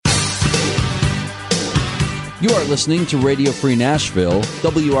You are listening to Radio Free Nashville,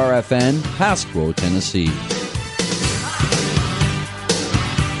 WRFN, Pasquo, Tennessee.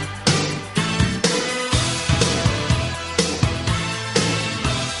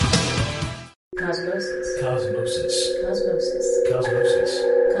 Cosmosis. Cosmosis. Cosmosis. Cosmosis.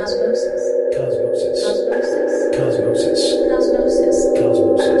 Cosmosis. Cosmosis. Cosmosis. Cosmosis. Cosmosis.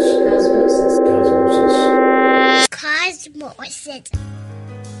 Cosmosis. Cosmosis. Cosmosis.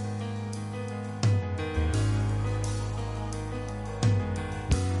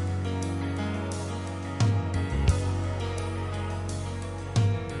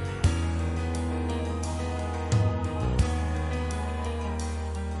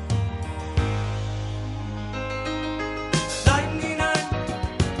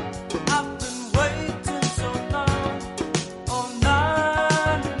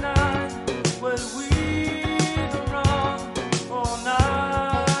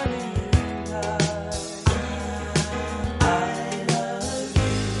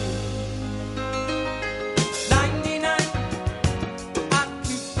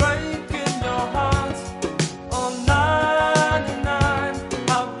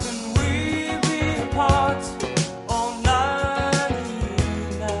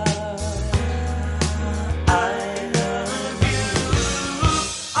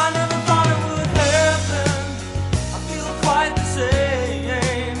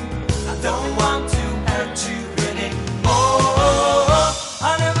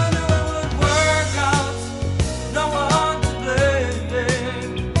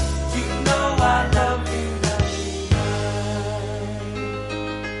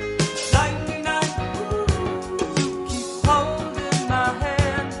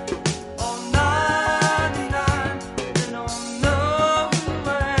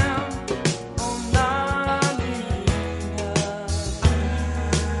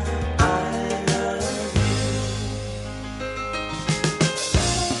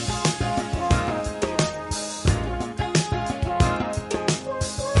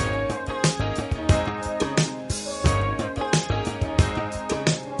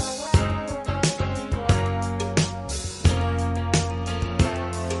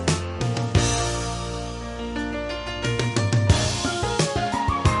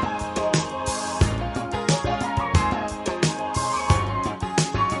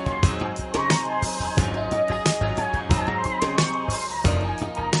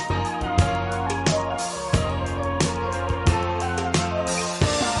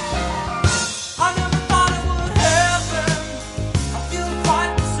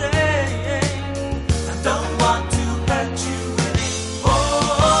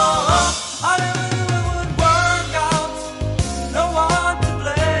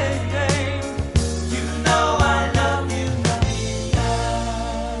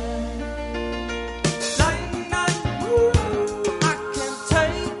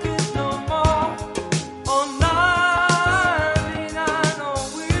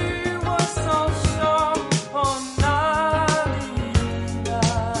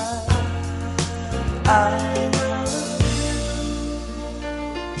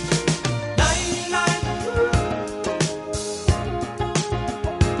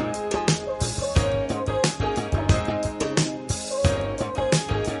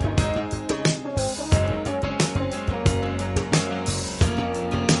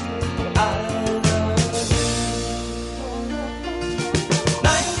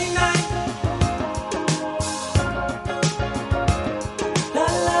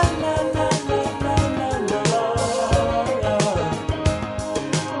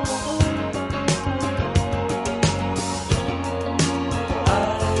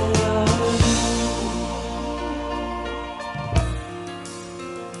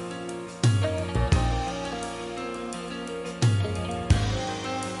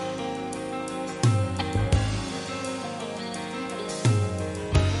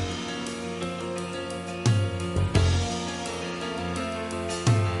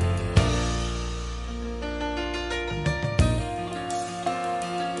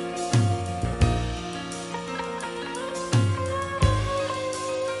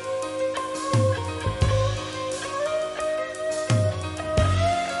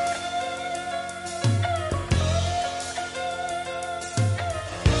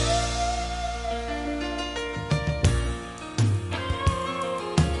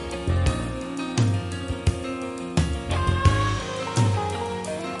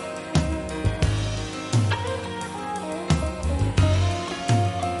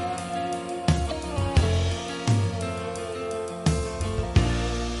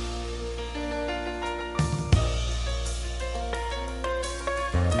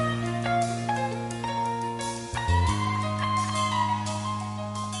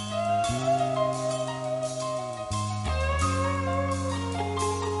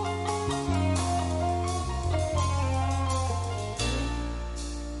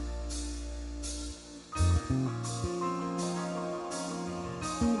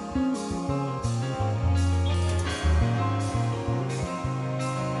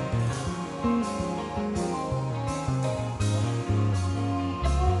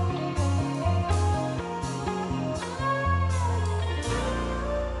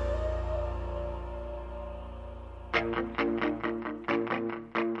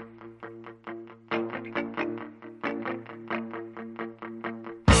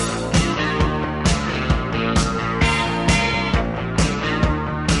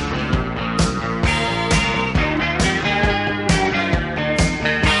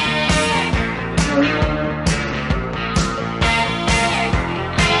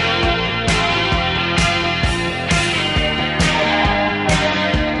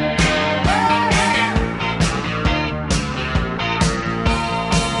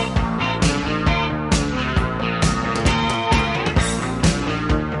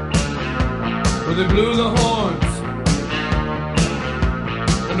 Well, they blew the horns,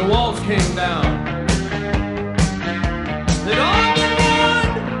 and the walls came down. They'd all been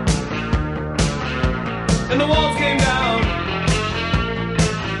warned, and the walls came down.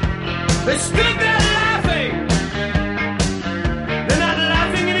 They stood there laughing. They're not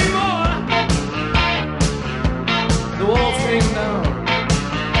laughing anymore. The walls came down.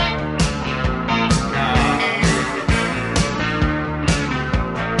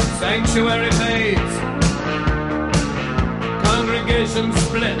 Sanctuary fades, congregation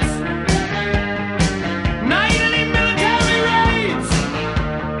splits, nightly military raids,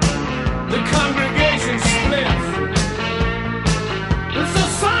 the congregation splits. It's the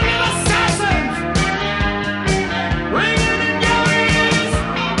song of assassins ringing in your ears.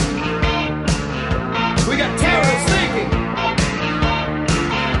 We got terrorists thinking,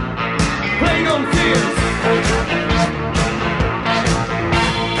 playing on fears.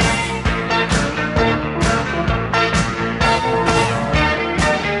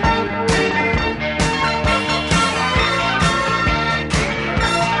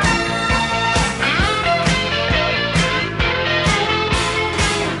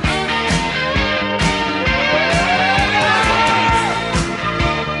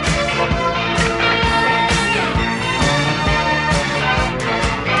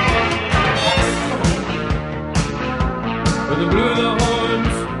 They blew the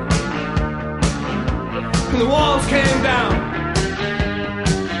horns, and the walls came down.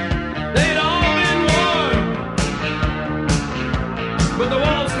 They'd all been warned, but the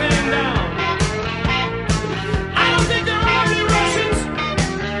walls came down. I don't think there are any Russians,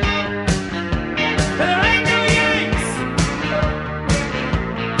 and there ain't no Yanks,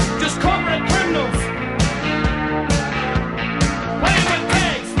 just corporate criminals playing with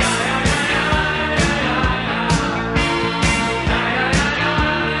pigs.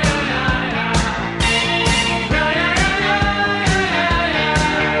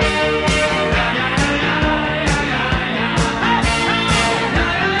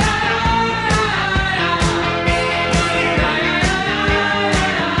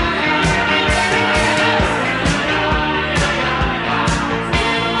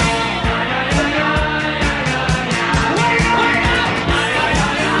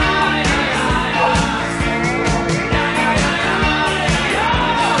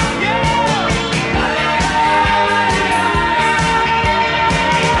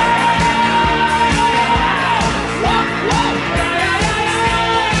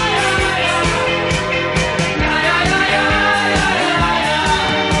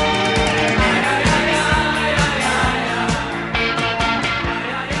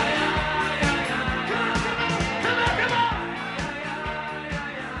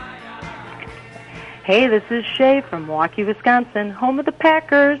 Hey, this is Shay from Milwaukee, Wisconsin, home of the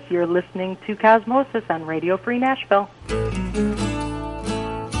Packers. You're listening to Cosmosis on Radio Free Nashville.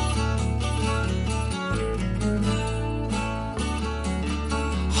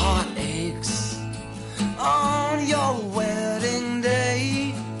 Heartaches on your wedding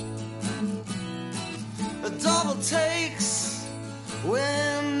day, a double takes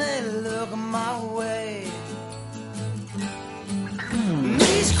when they look my way.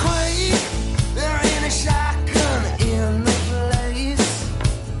 Knees quake, there ain't a shotgun in the place.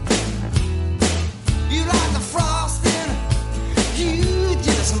 You like the frosting, you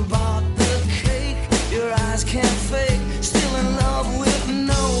just bought the cake. Your eyes can't fake, still in love with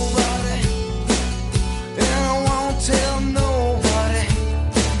nobody, and I won't tell nobody.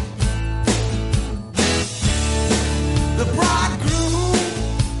 The bridegroom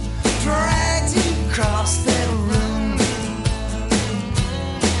drags you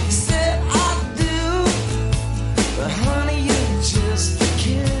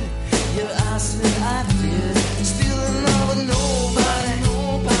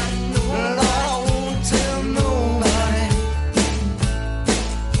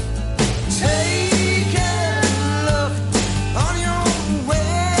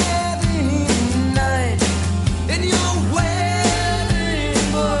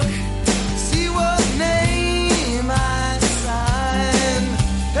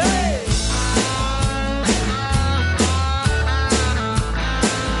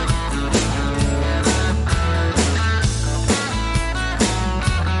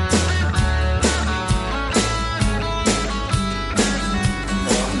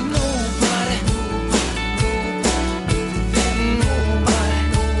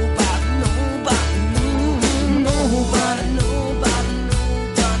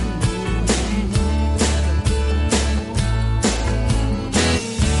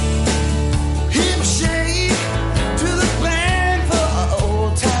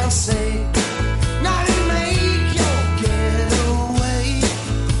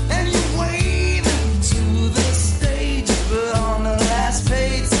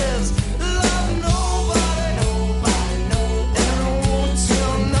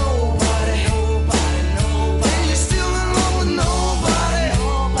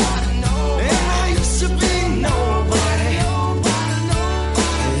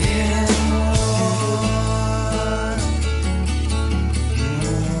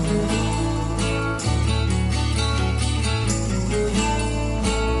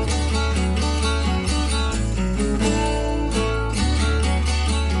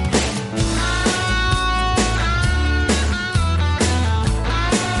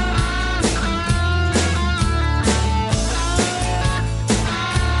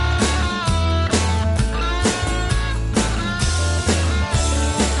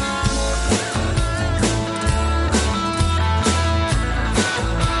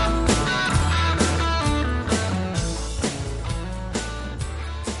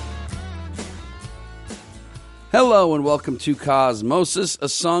Hello and welcome to Cosmosis, a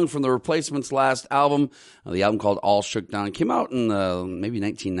song from the Replacements' last album. The album called All Shook Down came out in maybe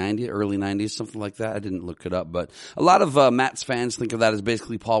 1990, early 90s, something like that. I didn't look it up, but a lot of Matt's fans think of that as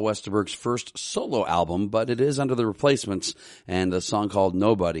basically Paul Westerberg's first solo album, but it is under the Replacements, and a song called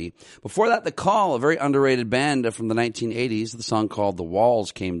Nobody. Before that, The Call, a very underrated band from the 1980s. The song called The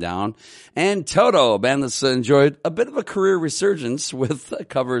Walls came down. And Toto, a band that's enjoyed a bit of a career resurgence with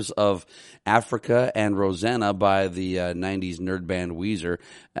covers of Africa and Rosanna by the 90s nerd band Weezer.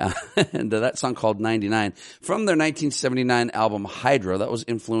 And that song called 99 from their 1979 album Hydra. That was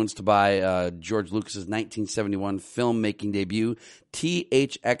influenced by George Lucas's 1971 filmmaking debut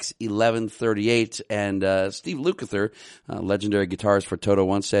THX 1138. And Steve Lukather, legendary guitarist for Toto,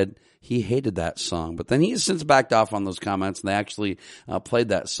 once said he hated that song. But then he has since backed off on those comments, and they actually played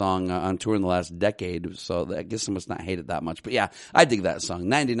that song on tour in the last decade. So I guess I must not hate it that much. But yeah, I dig that song.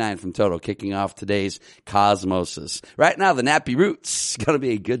 99 from Toto, kicking off today's Cosmosis. Right now, the Nappy Roots. It's going to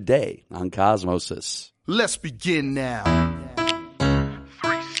be a good day on Cosmosis. Let's begin now.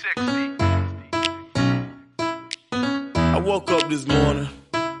 360. I woke up this morning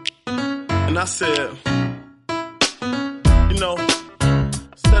and I said, you know,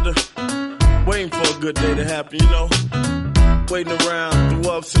 instead of waiting for a good day to happen, you know, waiting around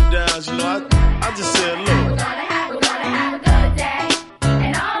through ups and downs, you know, I just said, look. We're gonna have a good day,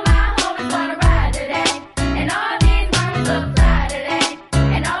 and all my homies gonna ride today, and all these mommies look fly today,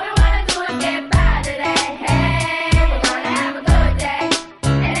 and all we wanna do is get by today. Hey, we're gonna have a good day,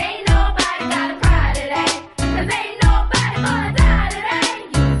 and ain't nobody gotta cry today, 'cause ain't nobody gonna die today.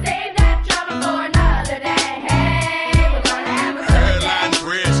 You can save that trouble for another day. Hey, we're gonna have a good day. Hairline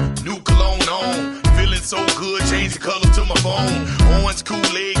fresh, new cologne on, feeling so good, change the color to my phone. Orange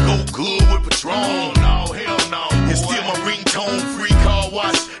Kool-Aid, go good with Patron. No, hell no. It's still my ringtone, free car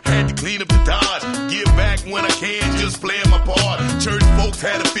wash. Had to clean up the Dodge. Give back when I can, just playing my part. Church folks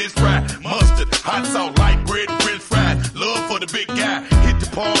had a fish fry, mustard, hot sauce, light bread, french fries. Love for the big guy, hit the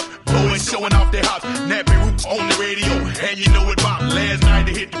park, boys showing off their house. Nappy Roots on the radio, and you know it about last night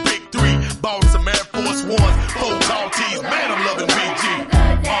they hit the big three. Bought some Air Force Ones, 4 tall tees. Man, I'm loving BG.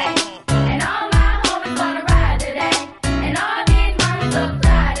 And all my homies gonna ride today, and all these mommies look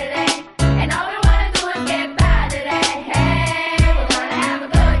fly today, and all we wanna do is get by today. Hey, we're gonna have a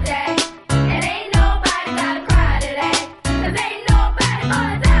good day, and ain't nobody gotta cry today, 'cause ain't nobody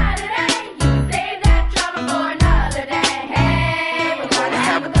gonna die today. You can save that trouble for another day. Hey, we're gonna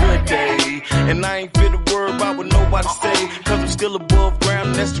have a good day. And I ain't fit to worry about what nobody say, 'cause I'm still above ground,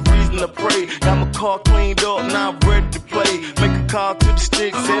 and that's the reason I pray. Got my car cleaned up, now I'm ready to play. Make a call to the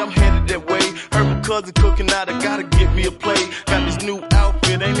stick, say I'm headed that way. Heard my cousin cooking out, I gotta get me a plate. Got this new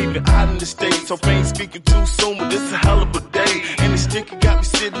outfit, ain't even out in the States, so I ain't speaking too soon, but this a hell of a day. And the sticker got me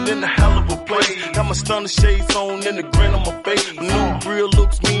sitting in a hell of a place. Got my stunner shades on and a grin on my face. My new grill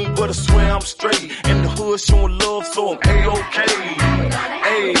looks mean, but I swear I'm straight. And the hood showing love, so I'm A-OK.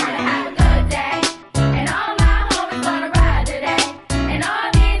 Hey. And all my homies gonna ride today, and all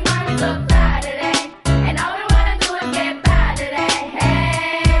these mommies look fly today, and all we wanna do is get by today.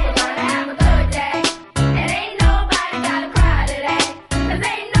 Hey, we're gonna have a good day, and ain't nobody gotta cry today, 'cause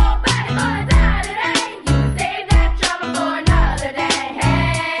ain't nobody gonna die today. You can save that trouble for another day.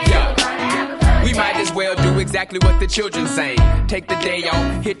 Hey, we're gonna have a good day. We might as well do exactly what the children say. Take the day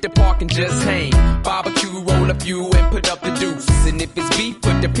off, hit the park and just hang. Barbecue, roll a few and put up the deuce. And if it's beef,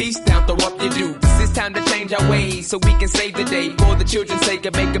 put the piece down, throw up your dukes. It's time to change our ways so we can save the day. For the children's sake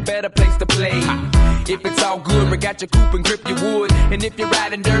and make a better place to play. If it's all good, rig out your coupe and grip your wood. And if you're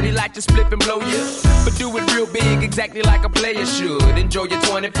riding dirty, like to split and blow you. But do it real big, exactly like a player should. Enjoy your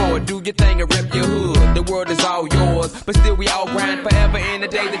 24, do your thing and rep your hood. The world is all yours, but still we all grind forever in the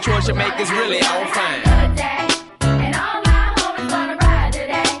day. The choice you make is really all fine. Good day, and all my homies gonna ride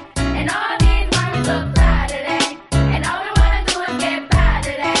today, and all these mommies look fly today, and all we wanna do is get by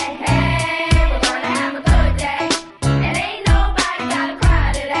today. Hey, we're gonna have a good day, and ain't nobody gotta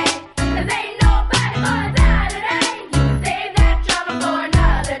cry today, 'cause ain't nobody gonna die today. You can save that trouble for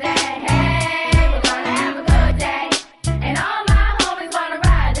another day. Hey, we're gonna have a good day, and all my homies gonna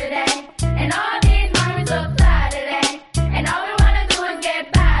ride today, and all these mommies look fly today, and all we wanna do is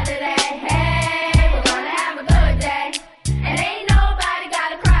get by today. Hey, we're gonna have a good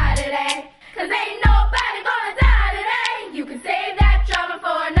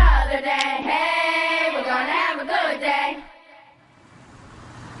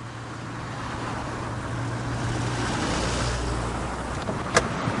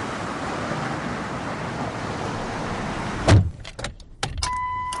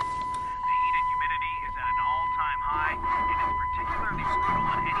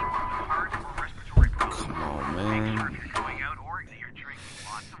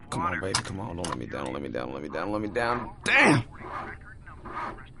me down, don't let me down, don't let me down, don't let me down. Damn!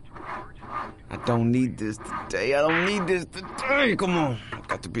 I don't need this today. I don't need this today. Come on. I've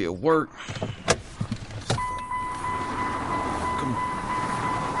got to be at work. Come on.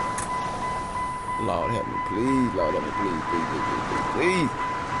 Lord help me, please. Lord help me, please, please, please, please, please, please.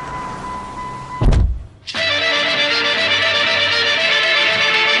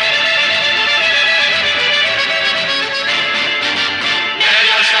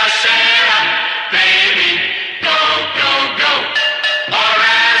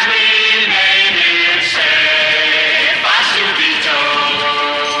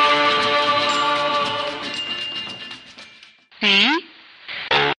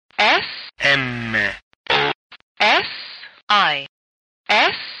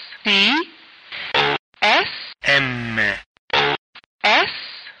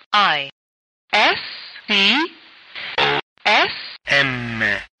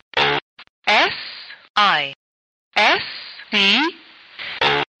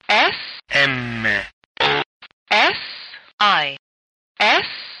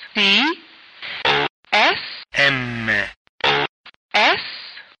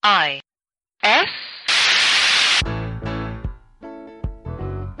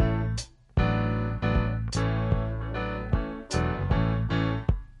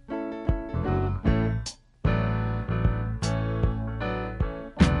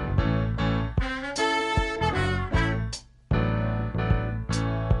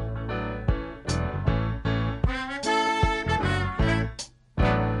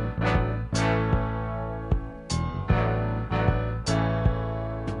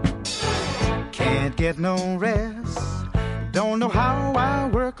 Can't get no rest, don't know how I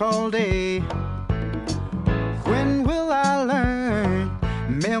work all day. When will I learn?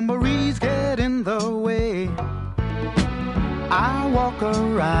 Memories get in the way. I walk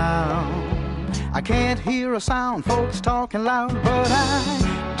around, I can't hear a sound, folks talking loud, but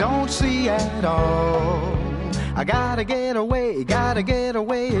I don't see at all. I gotta get away,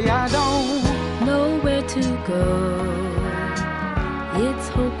 I don't know where to go. It's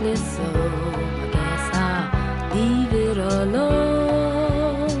hopeless, so I guess I'll leave it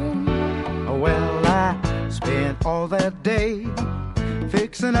alone. Well, I spent all that day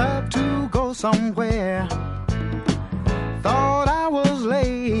fixing up to go somewhere. Thought I was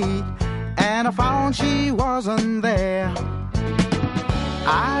late, and I found she wasn't there.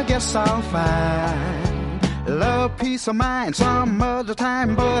 I guess I'll find love, peace of mind some other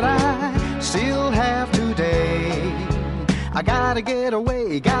time, but I still have today. I gotta get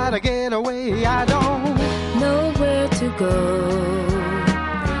away, I don't know where to go.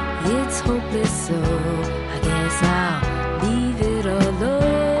 It's hopeless, so I guess I'll leave it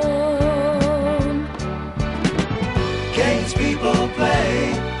alone. Games people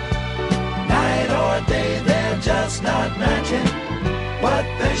play, night or day, they're just not matching what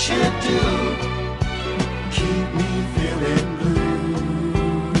they should do. Keep me feeling blue.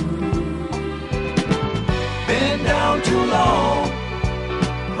 Been down too long,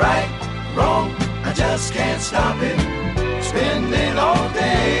 right, wrong, I just can't stop it. Spending all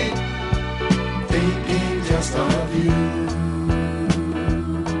day thinking just of you.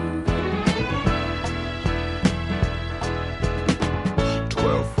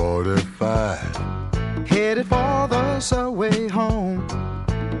 12:45, headed for the subway home.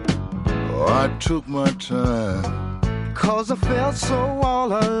 Oh, I took my time, 'cause I felt so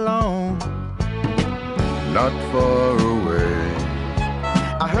all alone. not far away.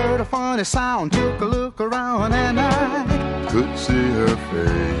 I heard a funny sound, took a look around, and I could see her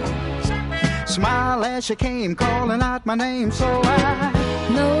face. Smile as she came, calling out my name, so I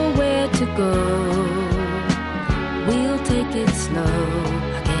know where to go. We'll take it slow,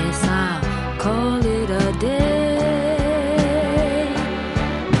 I guess I'll call it a day.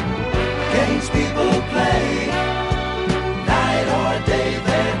 Games people play, night or day,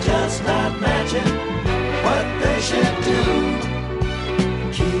 they're just not matching what they should do.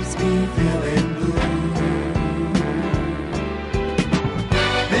 Keeps me feeling blue.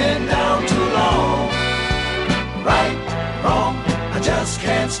 Been down too long, right, wrong, I just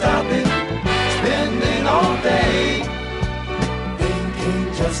can't stop it. Spending all day thinking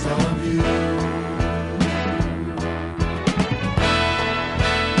just of you.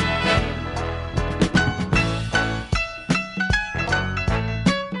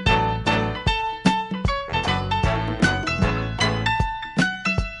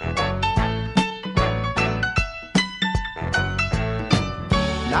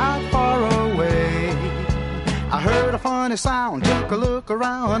 Funny sound, took a look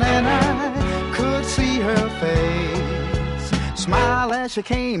around, and I could see her face. smile as she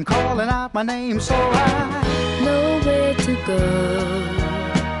came, calling out my name, so I nowhere to go.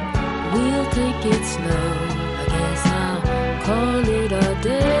 We'll take it slow. I guess I'll call it a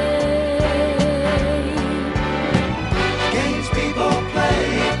day. Games people play,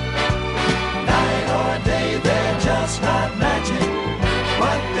 night or day, they're just not matching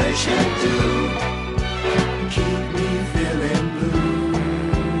what they should do. Keep me feeling blue.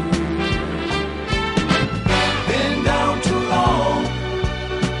 Been down too long,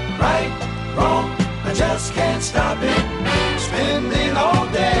 right, wrong, I just can't stop it. Spending all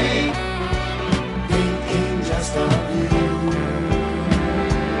day thinking just of you.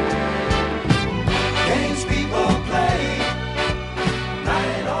 Games people play,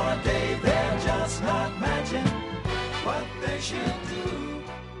 night or day, they're just not matching what they should do.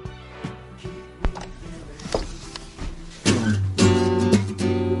 Keep me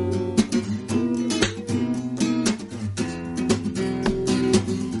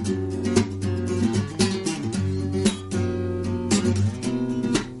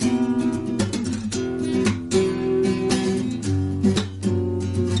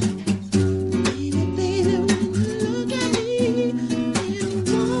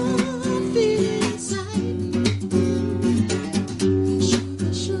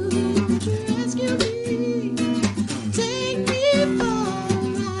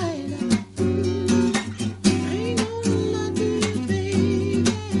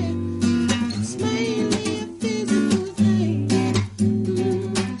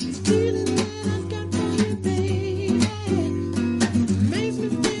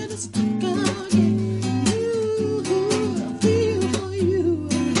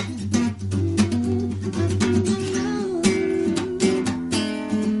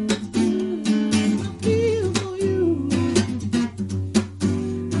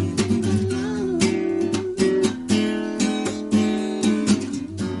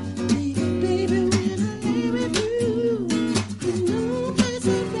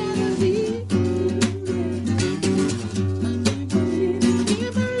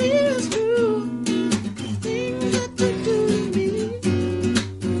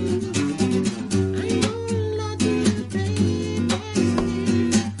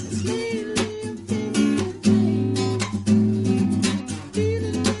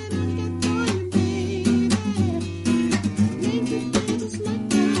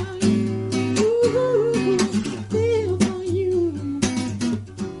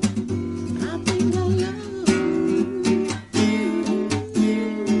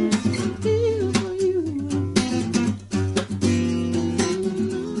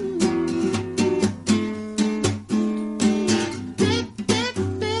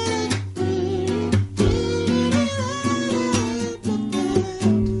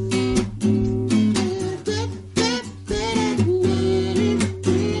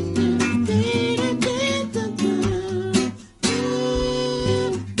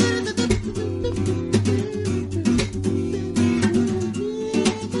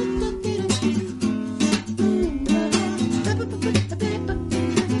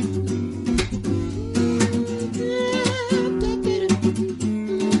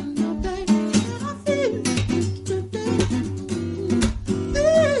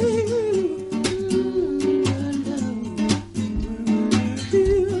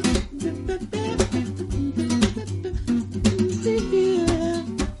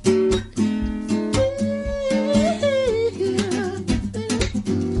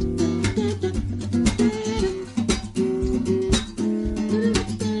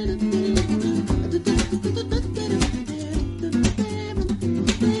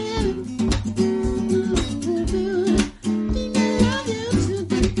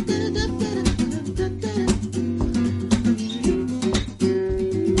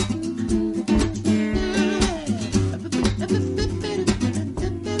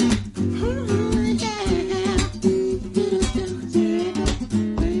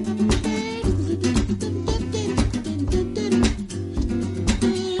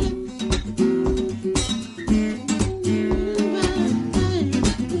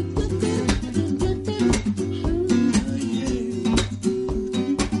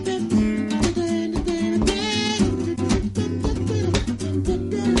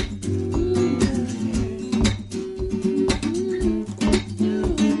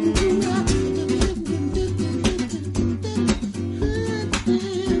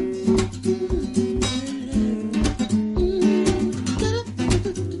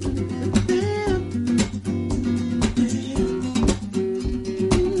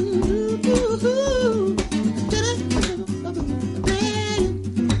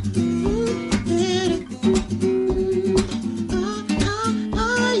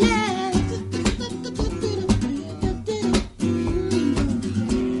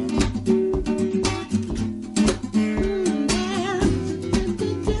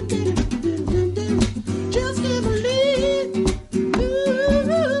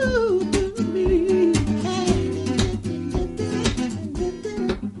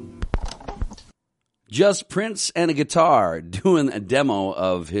Just Prince and a guitar doing a demo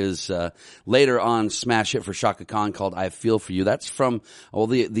of his later on smash hit for Shaka Khan called I Feel For You. That's from, well,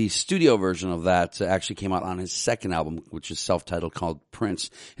 the studio version of that actually came out on his second album, which is self-titled, called Prince.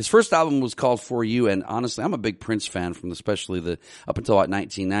 His first album was called For You, and honestly, I'm a big Prince fan from especially up until about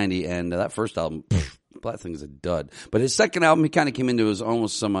 1990, and that first album, that thing's a dud. But his second album, he kind of came into his own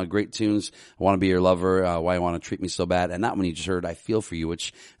with some great tunes. I Want to Be Your Lover, Why You Want to Treat Me So Bad. And that one you just heard, I Feel For You,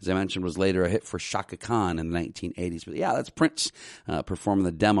 which, as I mentioned, was later a hit for Shaka Khan in the 1980s. But yeah, that's Prince performing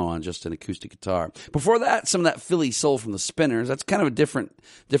the demo on just an acoustic guitar. Before that, some of that Philly soul from the Spinners. That's kind of a different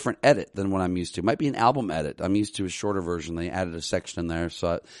edit than what I'm used to. It might be an album edit. I'm used to a shorter version. They added a section in there,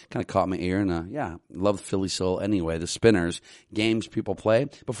 so it kind of caught my ear. And yeah, love Philly soul anyway. The Spinners, Games People Play.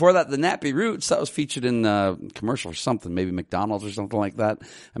 Before that, the Nappy Roots. That was featured in commercial or something, maybe McDonald's or something like that. I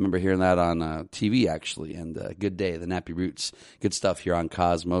remember hearing that on TV, actually. And Good Day, the Nappy Roots. Good stuff here on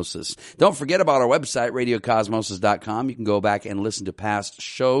Cosmosis. Don't forget about our website, radiocosmosis.com. You can go back and listen to past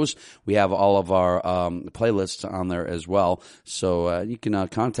shows. We have all of our playlists on there as well. So you can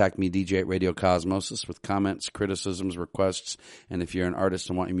contact me, DJ at Radio Cosmosis, with comments, criticisms, requests. And if you're an artist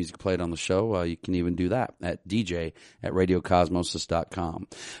and want your music played on the show, you can even do that at DJ at radiocosmosis.com.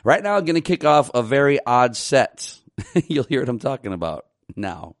 Right now, I'm going to kick off a very odd set. You'll hear what I'm talking about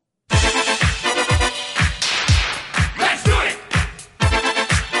now. Let's do it!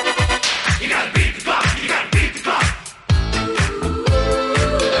 You gotta beat the clock, you gotta beat the clock.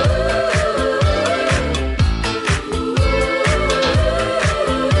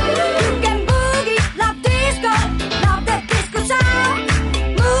 You can boogie, love disco, love that disco sound.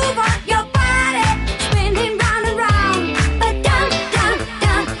 Move on your body, spinning round and round. But don't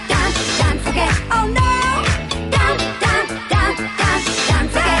forget, oh no. Don't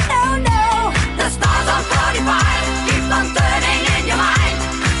forget, oh no. The stars on 45 keep on turning in your mind.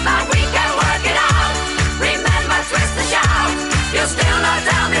 But we can work it out. Remember, twist and shout. You still not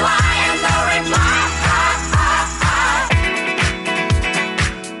tell me why, and no reply.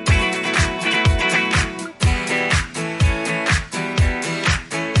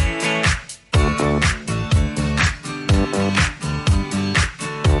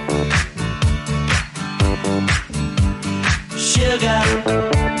 Sugar,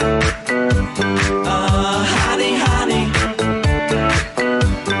 honey, honey,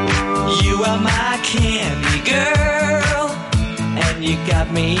 you are my candy girl, and you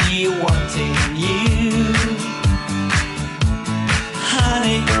got me wanting you,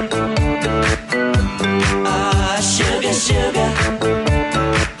 honey, sugar, sugar,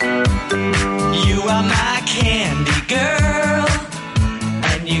 you are my candy girl,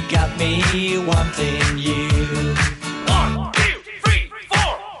 and you got me wanting you.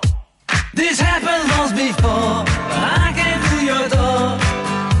 This happened once before, but I came to your door,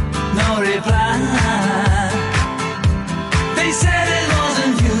 no reply. They said it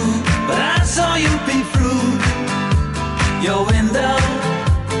wasn't you, but I saw you peep through your window.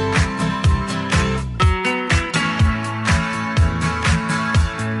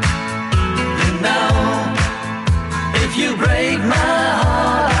 You know, if you break my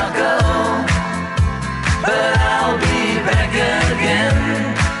heart, I'll go, but I'll be back again.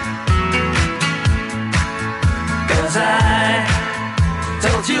 I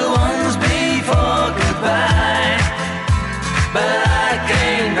told you once before goodbye, but I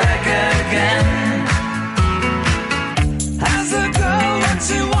came back again. As a girl that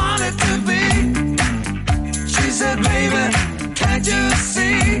she wanted to be, she said, baby, can't you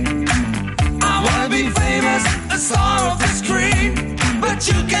see? I wanna be famous, a star off the screen, but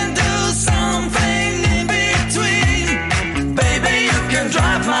you can do something in between. Baby, you can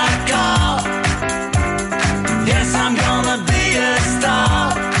drive my car. Yes, I'm gonna be a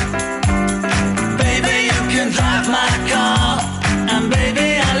star. Baby, you can drive my car. And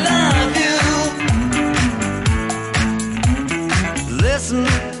baby, I love you. Listen,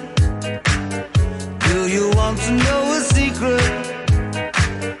 do you want to know a secret?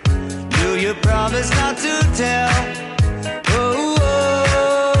 Do you promise not to tell? Oh,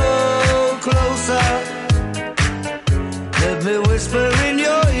 closer. Let me whisper in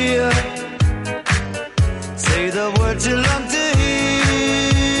your ear. Say the words you love to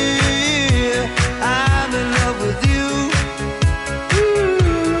hear. I'm in love with you.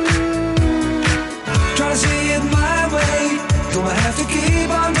 Try to see it my way. Gonna have to keep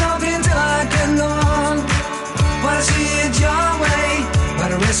on talking till I can go on. Wanna see it your way, by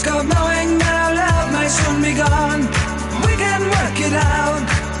the risk of knowing that our love might soon be gone. We can work it out.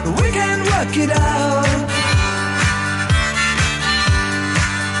 We can work it out.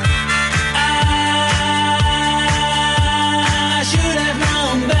 Should have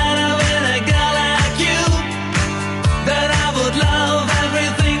known better with a girl like you.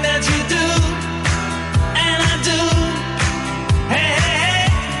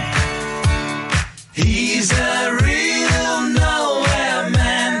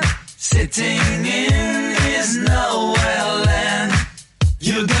 fitting in is nowhere land.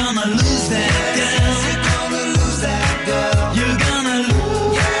 You're gonna lose that girl. You're gonna lose that girl. You're gonna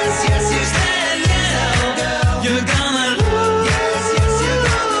lose. Yes, yes, you said that girl. You're gonna lose. Yes, yes, you're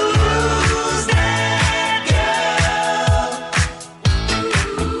gonna lose that girl.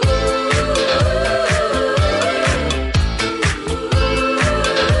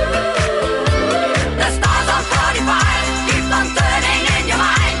 The stars on 45 keep on turning in your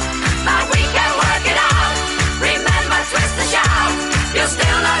mind, but we can work it out. Remember, twist and shout. You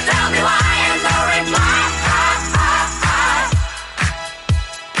still not tell me why, and no reply.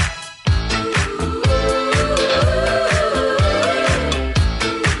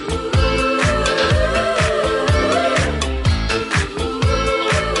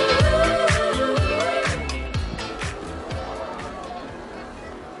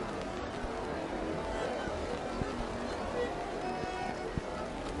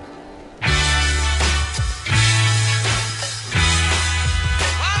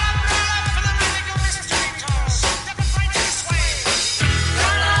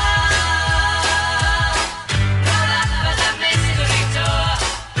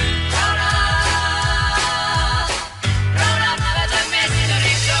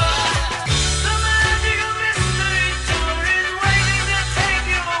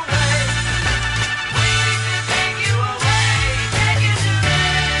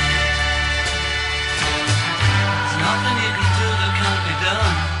 Nothing you can do that can't be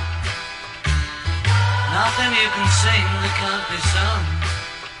done. Nothing you can sing that can't be sung.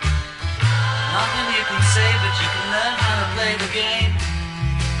 Nothing you can say, but you can learn how to play the game.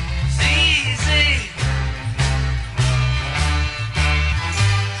 It's easy.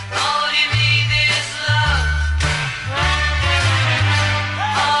 All you need is love.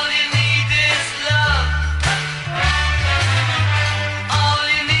 All you need is love. All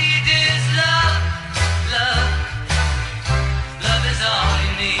you need is love. Love. Love is all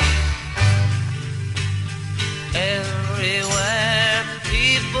you need. Everywhere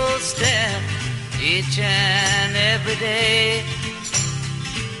people stare, each and every day,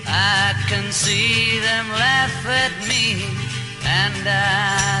 I can see them laugh at me, and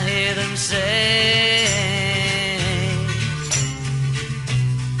I hear them say,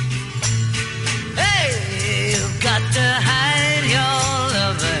 hey, you've got to hide your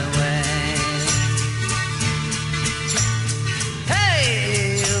love away.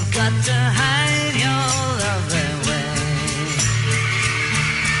 Hey, you've got to hide your love away.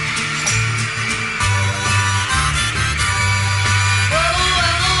 Oh,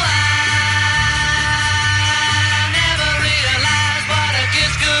 I never realized what a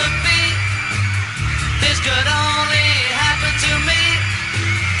kiss could be. This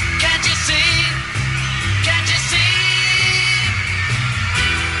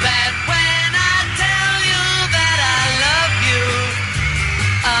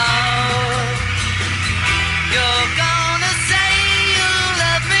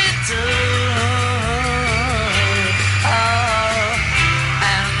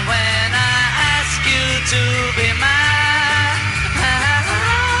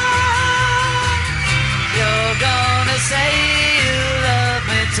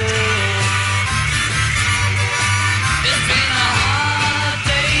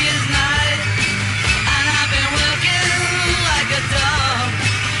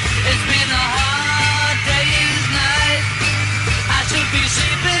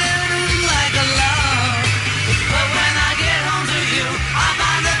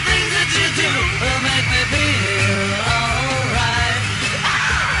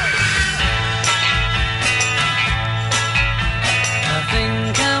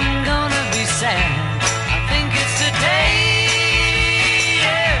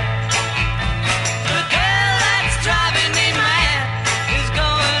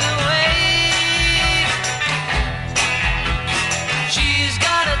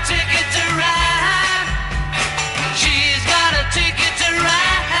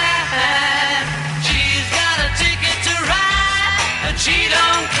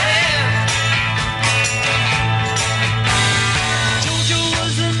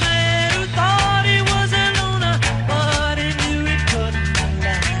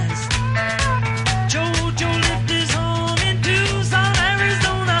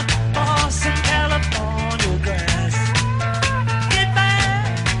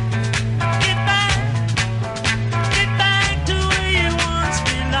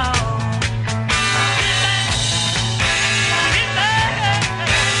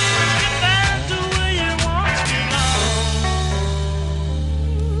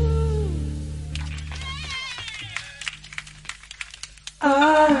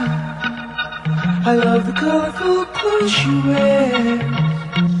I love the colorful clothes she wears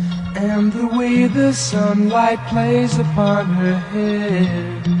and the way the sunlight plays upon her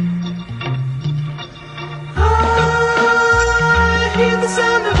hair. I hear the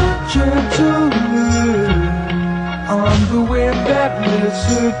sound of a gentle word on the wind that lifts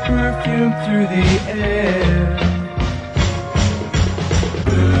her perfume through the air.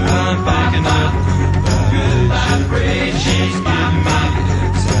 I'm picking up good vibrations, my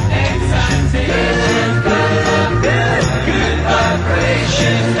excitation. Good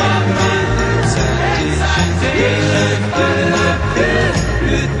vibrations, my excitation.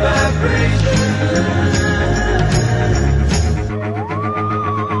 Good vibrations.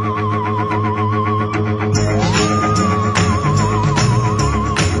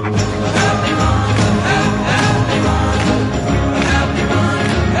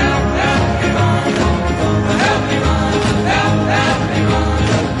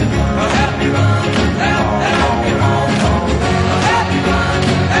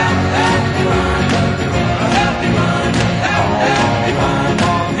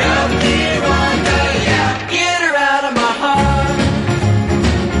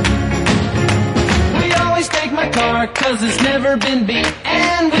 Cause it's never been beat,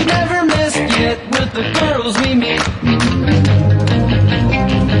 and we've never missed yet with the girls we meet.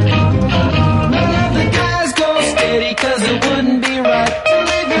 None of the guys go steady, cause it wouldn't be right to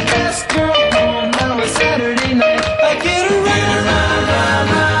leave your best girl home on a Saturday night. I get around, round, round,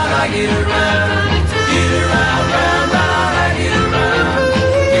 round, I get around, get around, round, round, I get around,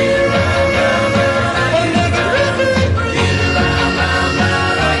 get around, round, round, I get around, get around, round,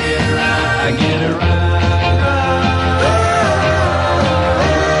 round, I get around, I get around.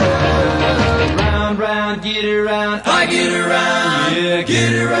 Get around, I get around, yeah,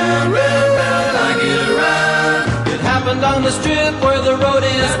 get around, round, round, I get around. It happened on the strip where the road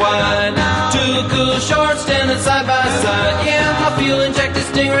is wide. Two cool shorts standing side by side. Yeah, my fuel-injected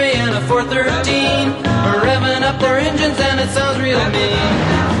Stingray and a 413 are revving up their engines and it sounds real mean.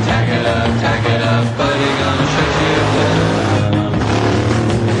 Tack it up, buddy, gonna shut you down.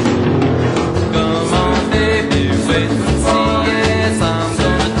 Come on, baby, wait and see. Yes, I'm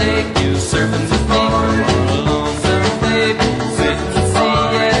gonna take you surfing with me.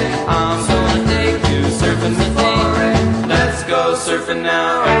 Surfing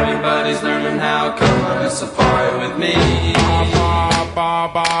now, everybody's learning how. Come on a safari with me. Ba ba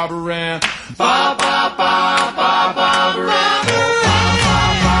ba ba ba ba ba ba ba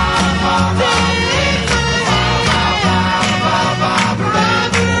ba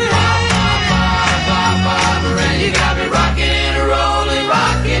You got me rocking and a rolling,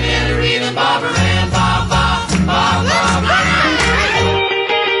 rocking and a reeling, Barbara and ba ba ba ba.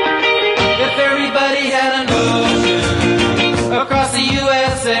 If everybody had an ocean across the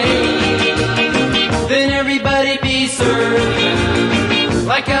USA, then everybody be served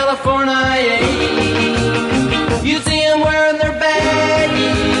like California. You'd see them wearing their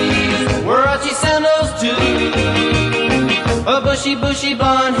baggies, Warachi sandals too, a bushy, bushy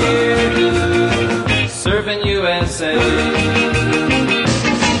blonde hairdo, serving USA.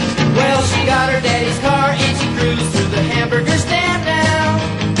 Well, she got her daddy's car and she cruised through the hamburger stand now.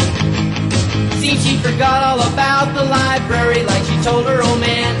 See, she forgot all about the library like she told her old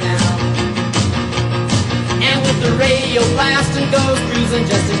man now. And with the radio blasting goes cruising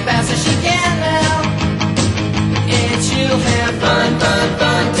just as fast as she can now. And she'll have fun, fun,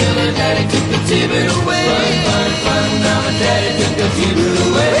 fun till her daddy took the T-bird away. Fun, fun, fun, now my daddy took the T-bird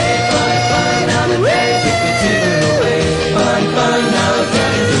away. Fun, fun, now my daddy took the T-bird away. Fun, fun, now my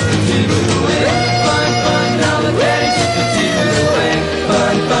daddy took the T-bird away. Fun, fun, now my daddy took the T-bird away.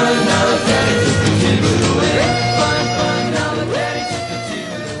 Fun, fun, now my daddy took the T-bird away. Fun, fun, now my daddy took the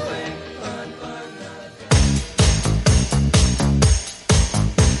T-bird away. Fun, fun, now my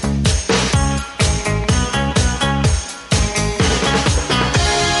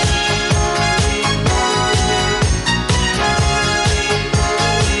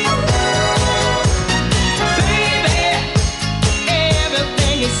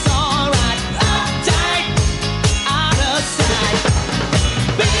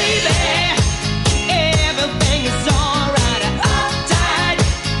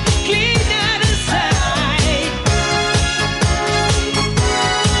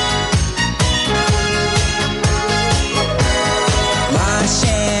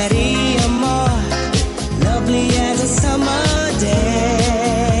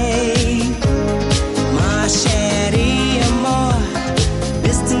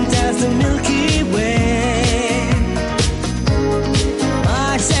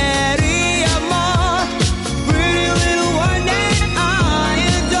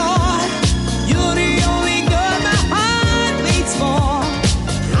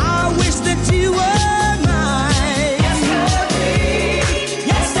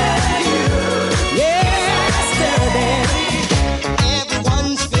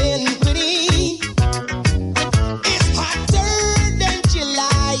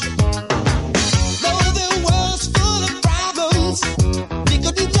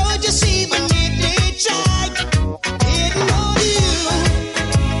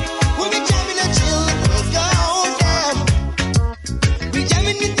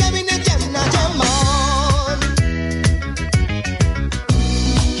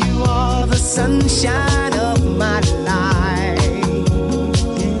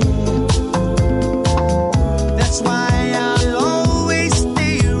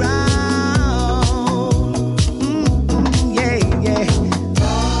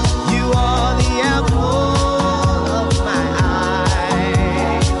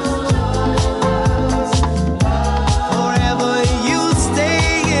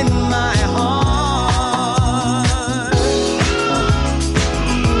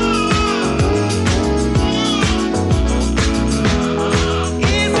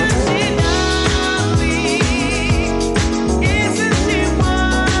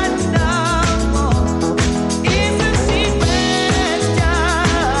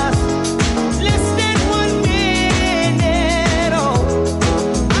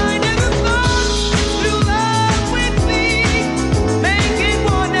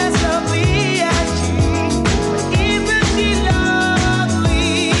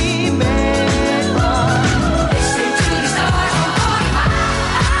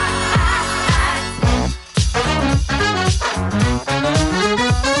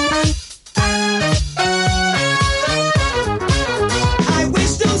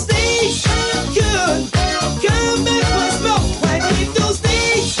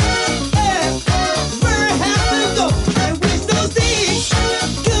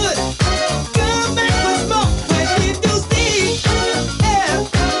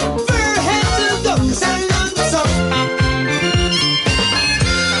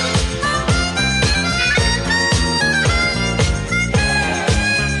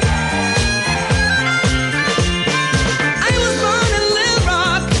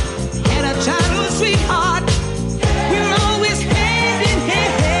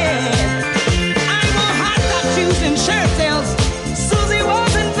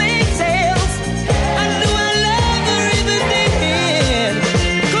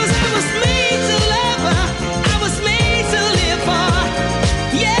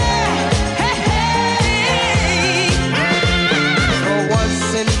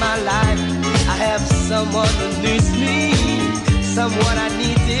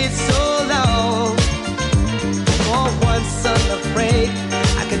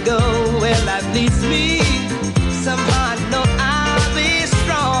leads me. Somehow I know I'll be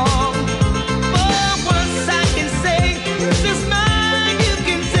strong. For once I can say, just mine, you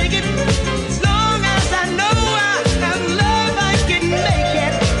can take it. As long as I know I have love, I can make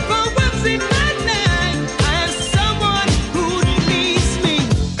it. For once in my life, I have someone who needs me.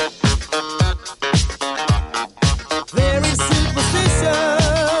 Very superstitious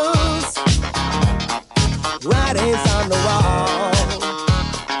writings on the wall.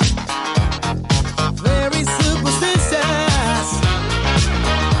 Very superstitious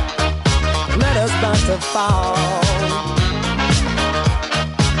letters about to fall.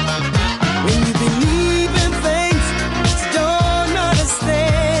 When you believe in things you don't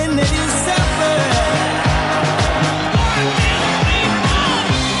understand, then you suffer.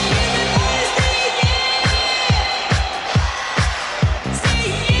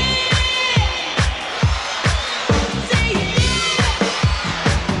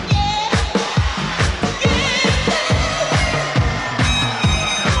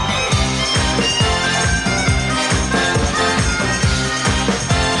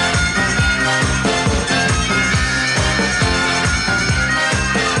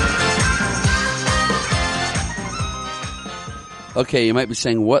 Okay, you might be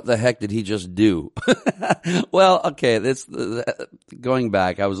saying, what the heck did he just do? Well, okay, that's going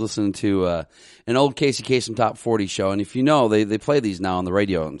back. I was listening to an old Casey Kasem Top 40 show, and if you know, they play these now on the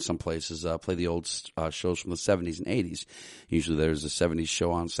radio in some places, play the old shows from the 70s and 80s. Usually there's a 70s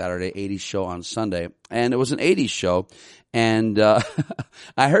show on Saturday, 80s show on Sunday, and it was an 80s show, and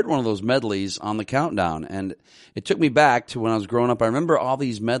I heard one of those medleys on the countdown, and it took me back to when I was growing up. I remember all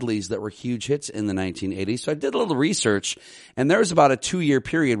these medleys that were huge hits in the 1980s, so I did a little research, and there was about a 2-year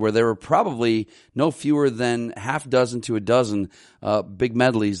period where there were probably no fewer than half dozen to a dozen big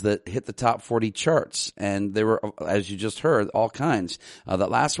medleys that hit the top 40 charts, and they were, as you just heard, all kinds. That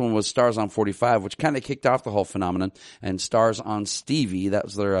last one was Stars on 45, which kind of kicked off the whole phenomenon, and Stars on Stevie, that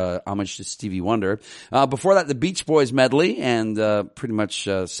was their homage to Stevie Wonder. Before that, the Beach Boys medley, and pretty much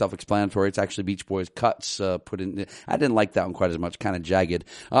self-explanatory. It's actually Beach Boys cuts put in. I didn't like that one quite as much, kind of jagged.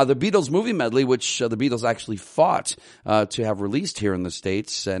 The Beatles movie medley, which the Beatles actually fought to have released here in the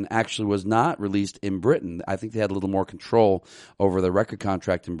States, and actually was not released in Britain. I think they had a little more control over the record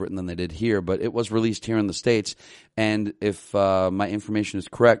contract in Britain than they did here, but it was released here in the States. And if my information is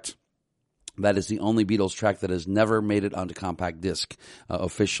correct, that is the only Beatles track that has never made it onto compact disc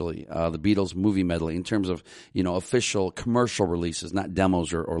officially. The Beatles movie medley, in terms of, you know, official commercial releases, not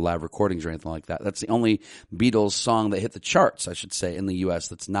demos or live recordings or anything like that. That's the only Beatles song that hit the charts, I should say, in the U.S.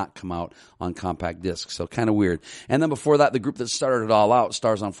 that's not come out on compact disc. So kind of weird. And then before that, the group that started it all out,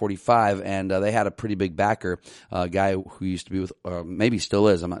 Stars on 45, and they had a pretty big backer, a guy who used to be with, maybe still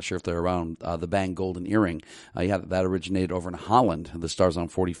is, I'm not sure if they're around, the band Golden Earring. That originated over in Holland, the Stars on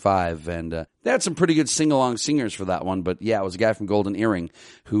 45, and they had some pretty good sing-along singers for that one, but yeah, it was a guy from Golden Earring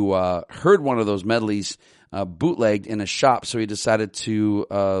who heard one of those medleys bootlegged in a shop, so he decided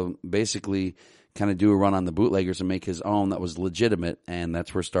to basically kind of do a run on the bootleggers and make his own that was legitimate, and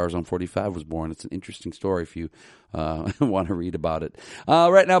that's where Stars on 45 was born. It's an interesting story if you want to read about it.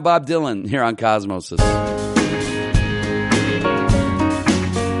 Right now, Bob Dylan here on Cosmosis.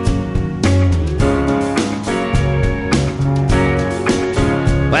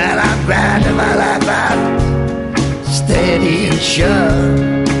 Well, I'm grinding my life out, steady and sure.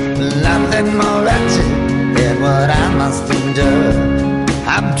 Nothing more wretched than what I must endure.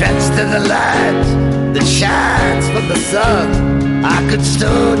 I'm drenched in the light that shines from the sun. I could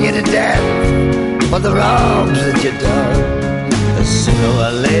stone you to death for the wrongs that you've done. But sooner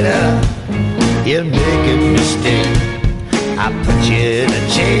or later, you'll make a mistake. I put you in a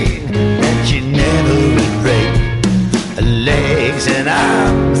chain that you never would break. Legs and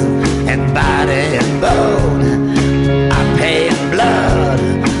arms and body and bone, I pay in blood,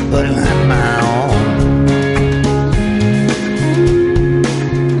 but not my own.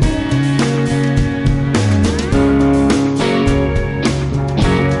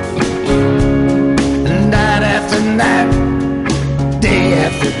 Night after night, day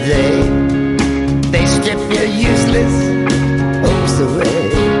after day, they strip your useless hopes away.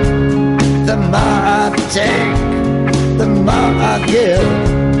 The more I take, the more I give,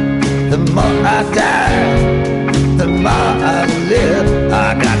 the more I die, the more I live.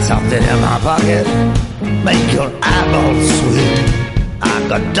 I got something in my pocket, make your eyeballs swim. I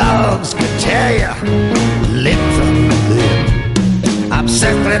got dogs can tear you limb from limb. I'm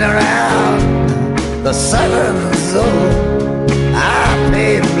circling around the southern zone. I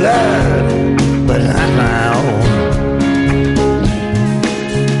pay blood, but not my own.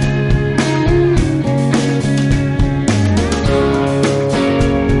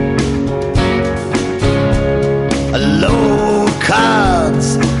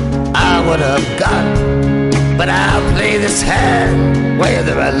 I've got, but I'll play this hand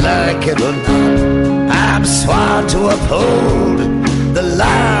whether I like it or not. I'm sworn to uphold the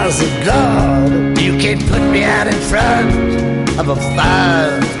laws of God. You can't put me out in front of a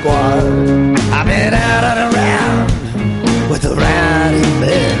firing squad. I've been out and around with a riding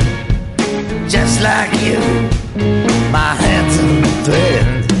bed, just like you. My hands in thread,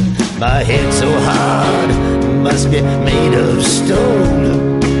 my head so hard, must be made of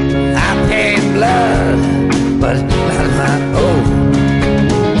stone. I'm paying blood, but not my own.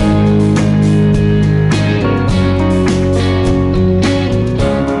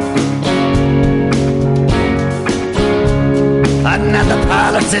 Another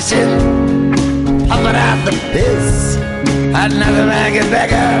politician pumping out the piss. Another ragged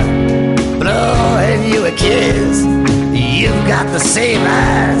beggar blowing you a kiss. You've got the same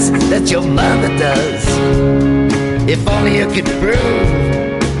eyes that your mother does. If only you could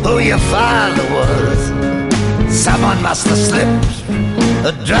prove who your father was. Someone must have slipped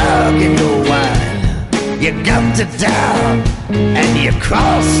a drug in your wine. You gumped it down and you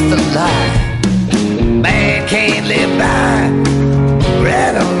crossed the line. Man can't live by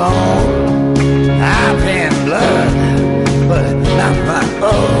bread alone. I'm paying blood, but not my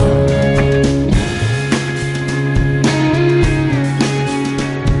own.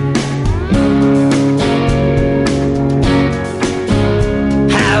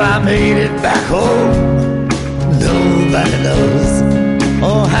 How I made it back home, nobody knows.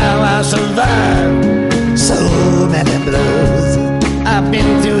 Oh, how I survived so many blows. I've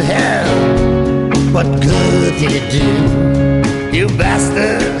been through hell, what good did it do? You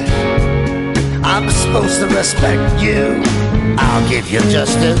bastard, I'm supposed to respect you. I'll give you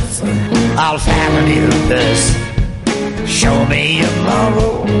justice, I'll fatten you first. Show me your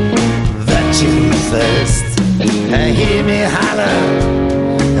moral virtue first. Hear me holler,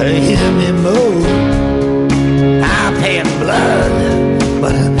 hear me move. I'm paying blood,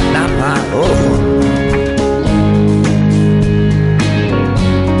 but not my own.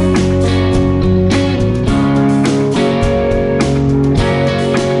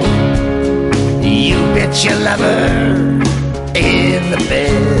 Your lover in the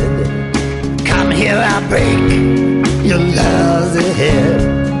bed. Come here, I'll break your lousy head.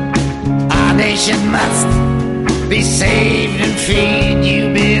 Our nation must be saved and freed.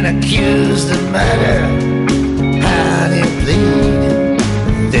 You've been accused of murder. How do you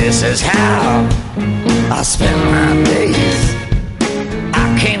plead? This is how I spend my days.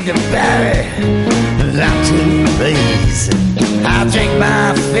 I came to bury, not to praise. I'll drink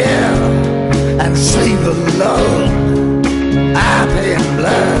my fill and sleep alone. I'm paying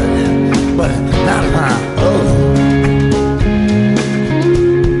blood, but not my own.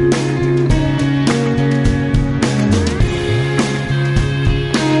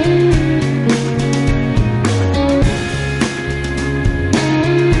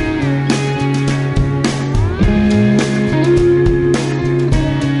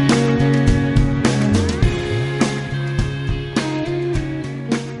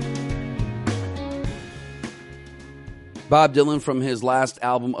 Bob Dylan from his last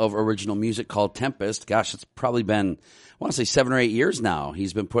album of original music called Tempest. Gosh, it's probably been, I want to say 7 or 8 years now.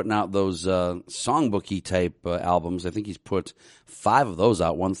 He's been putting out those songbooky type albums. I think he's put 5 of those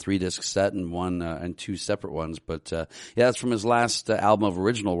out, 1 3-disc set and 1 and 2 separate ones. But yeah, that's from his last album of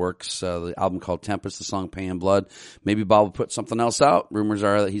original works, the album called Tempest, the song Paying Blood. Maybe Bob will put something else out. Rumors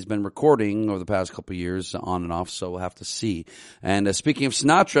are that he's been recording over the past couple of years on and off, so we'll have to see. And speaking of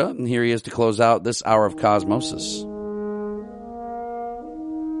Sinatra, here he is to close out this hour of Cosmosis.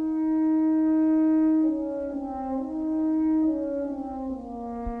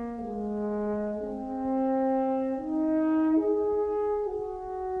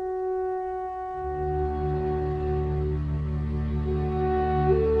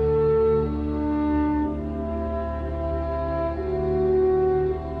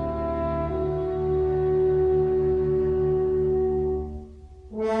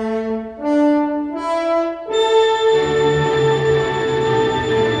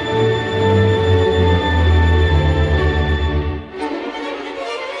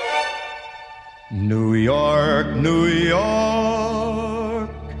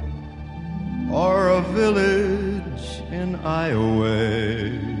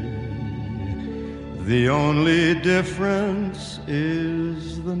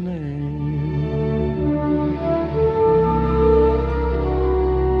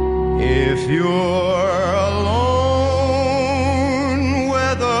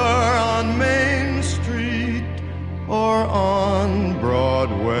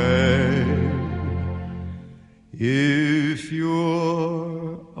 If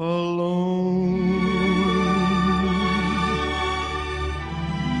you're alone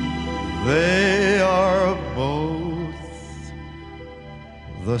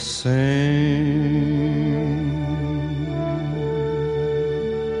the same.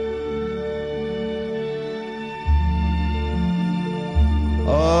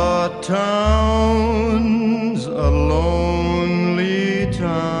 A town's a lonely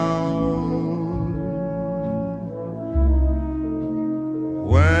town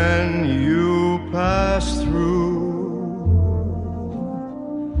when you pass through,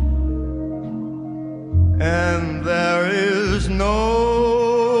 and there is no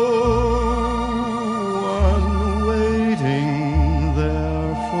one waiting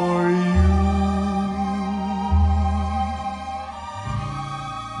there for you.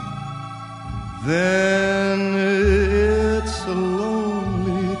 Then it's a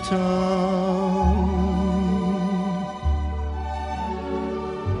lonely town.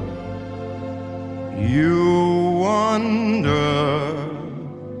 You wander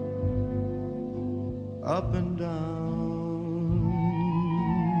up and down.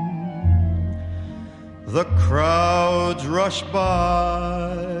 The crowds rush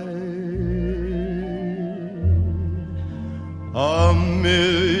by. A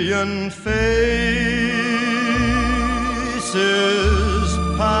million faces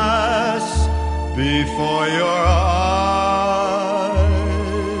pass before your eyes.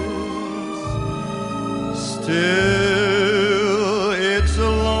 Still, it's a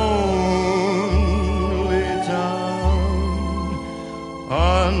lonely town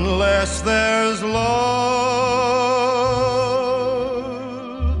unless there's love,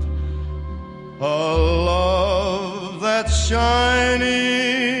 a love that's shining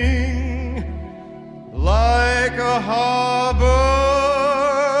like a harbor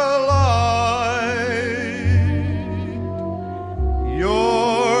light.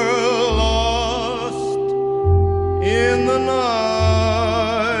 You're lost in the night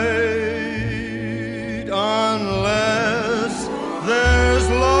unless there's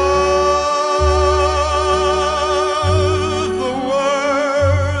love. The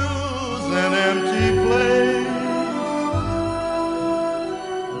world's an empty place,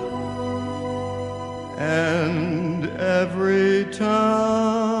 and every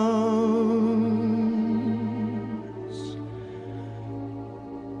town's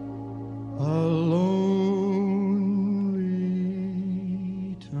a lonely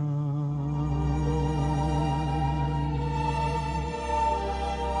town.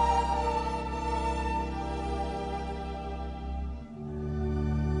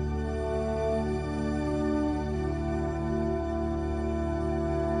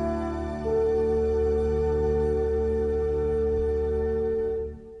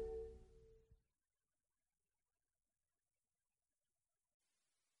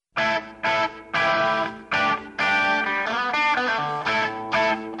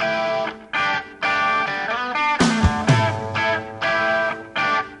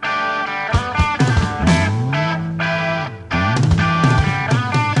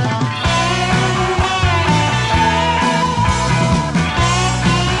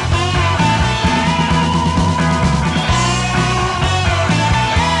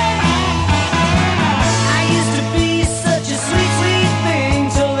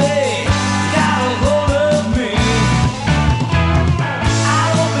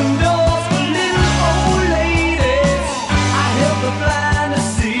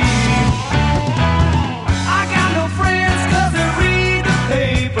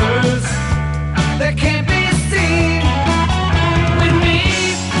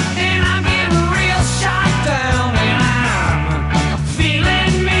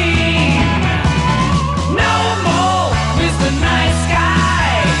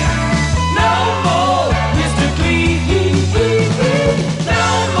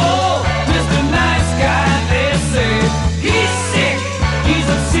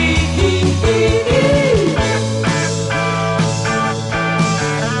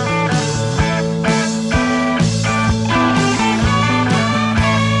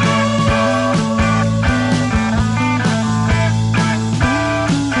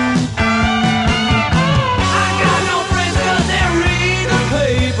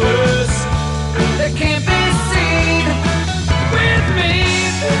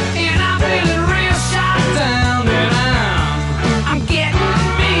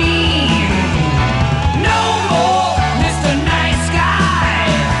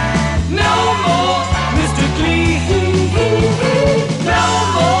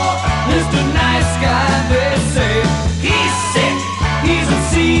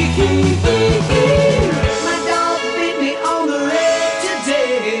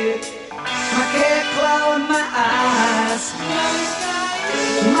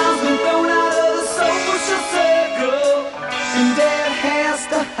 Mom's been thrown out of the social circle, and Dad has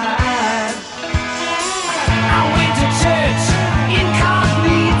to hide. I went to church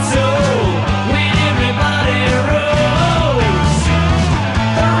incognito when everybody rose.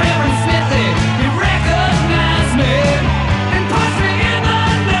 The Reverend Smithy, he recognized me and punched me in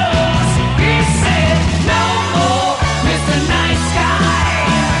the nose. He said, no more, Mr. Nice Guy.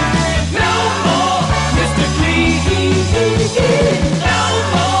 No more, Mr. Clean. No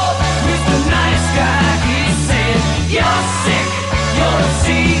more, Mr. Nice Guy. He said, you're sick, you're a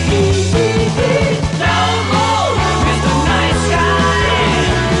seed. No more, Mr. Nice Guy.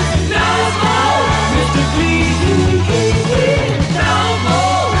 No more, Mr. Clean. No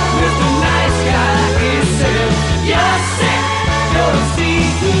more, Mr. Nice Guy. He said, you're sick, you're a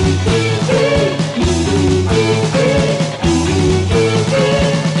seed.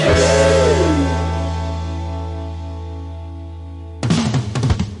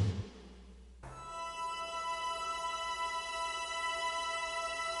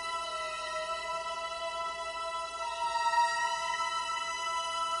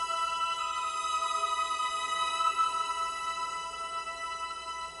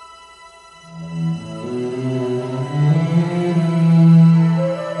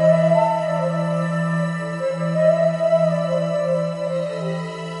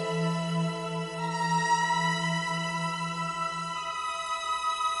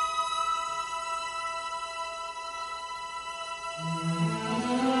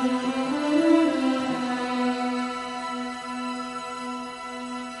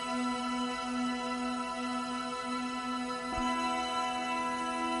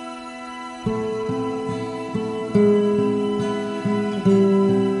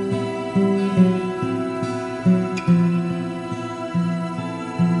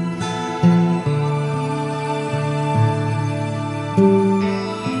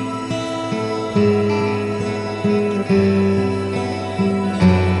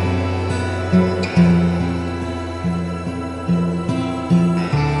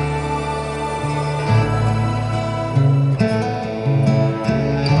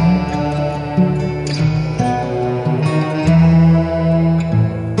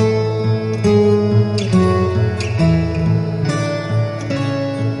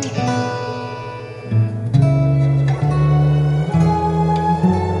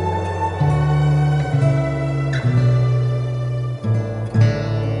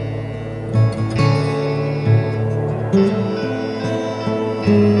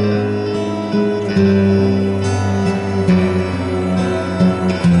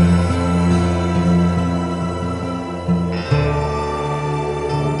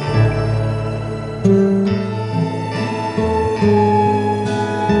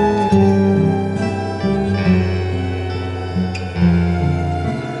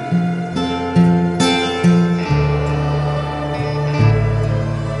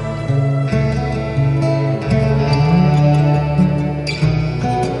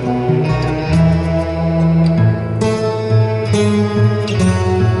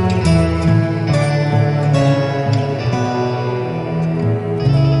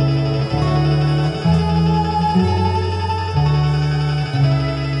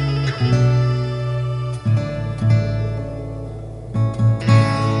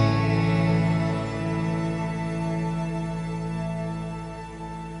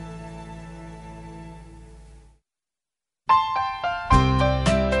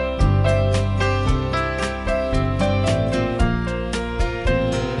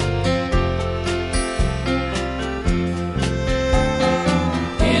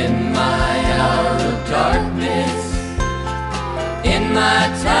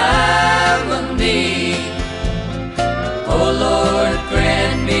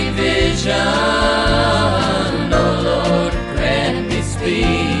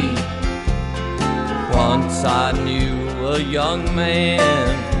 Once I knew a young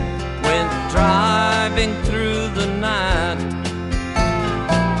man went driving through the night,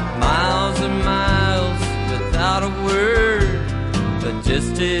 miles and miles without a word, but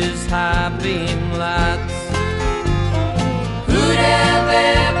just his high beam lights. Who'd have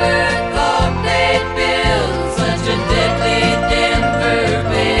ever thought they'd build such a deadly Denver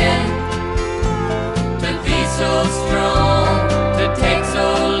band, to be so strong, to take so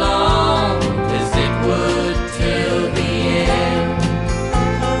long as it would till the end.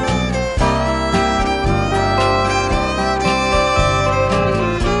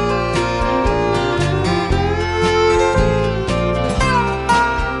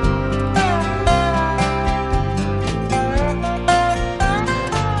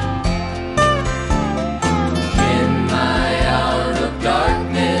 In my hour of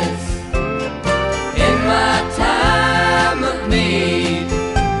darkness, in my time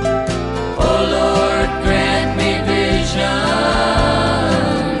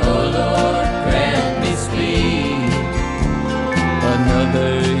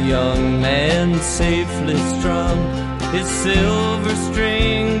silver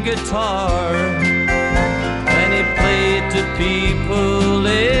string guitar, and he played to people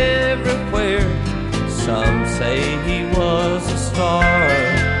everywhere. Some say he was a star,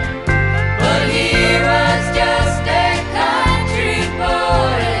 But he was just a country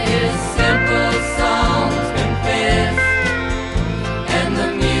boy. His simple songs confess, and the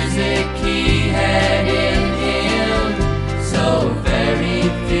music he had in him, so very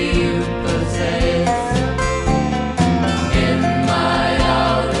few possess. In my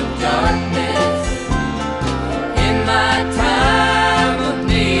hour of darkness, in my time of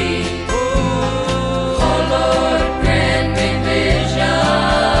need, oh Lord, grant me vision.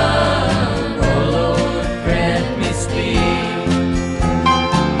 Oh Lord, grant me speed.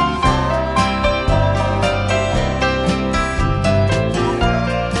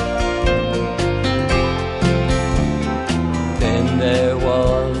 Then there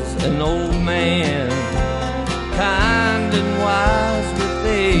was an old man, kind and wise with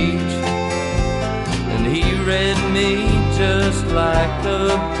age, and he read me just like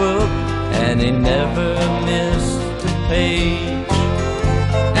a book, and he never missed a page.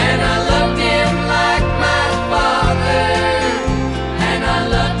 And I loved him like my father, and I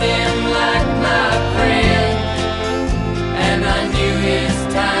loved him like my friend, and I knew his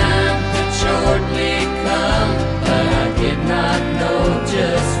time could shortly come, but I did not know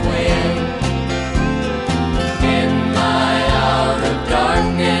just when. In my hour of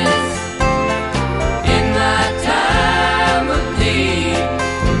darkness, in my time of need,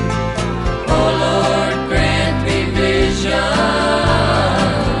 oh Lord, grant me vision.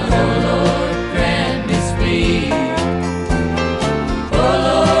 Oh Lord, grant me speed. Oh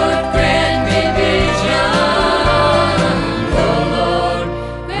Lord, grant me vision. Oh Lord,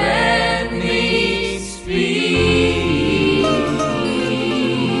 grant me speed.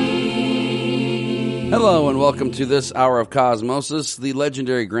 Hello and welcome to this hour of Cosmosis, the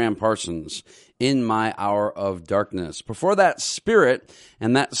legendary Graham Parsons, In My Hour of Darkness. Before that, Spirit,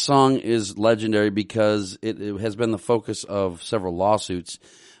 and that song is legendary because it has been the focus of several lawsuits,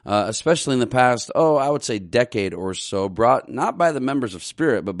 especially in the past, I would say decade or so, brought not by the members of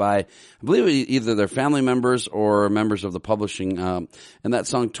Spirit, but by, I believe, either their family members or members of the publishing. And that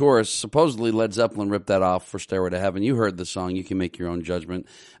song, Tourist, supposedly Led Zeppelin ripped that off for Stairway to Heaven. You heard the song. You can make your own judgment.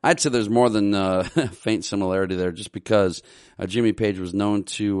 I'd say there's more than faint similarity there, just because Jimmy Page was known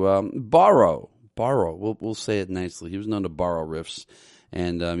to borrow. We'll say it nicely. He was known to borrow riffs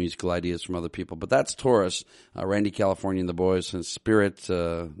and musical ideas from other people. But that's Taurus, Randy California and the Boys, and Spirit,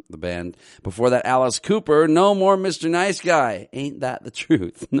 the band. Before that, Alice Cooper, No More Mr. Nice Guy. Ain't that the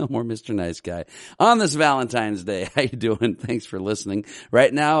truth? No more Mr. Nice Guy. On this Valentine's Day, how you doing? Thanks for listening.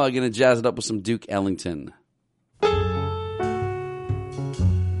 Right now, I'm going to jazz it up with some Duke Ellington.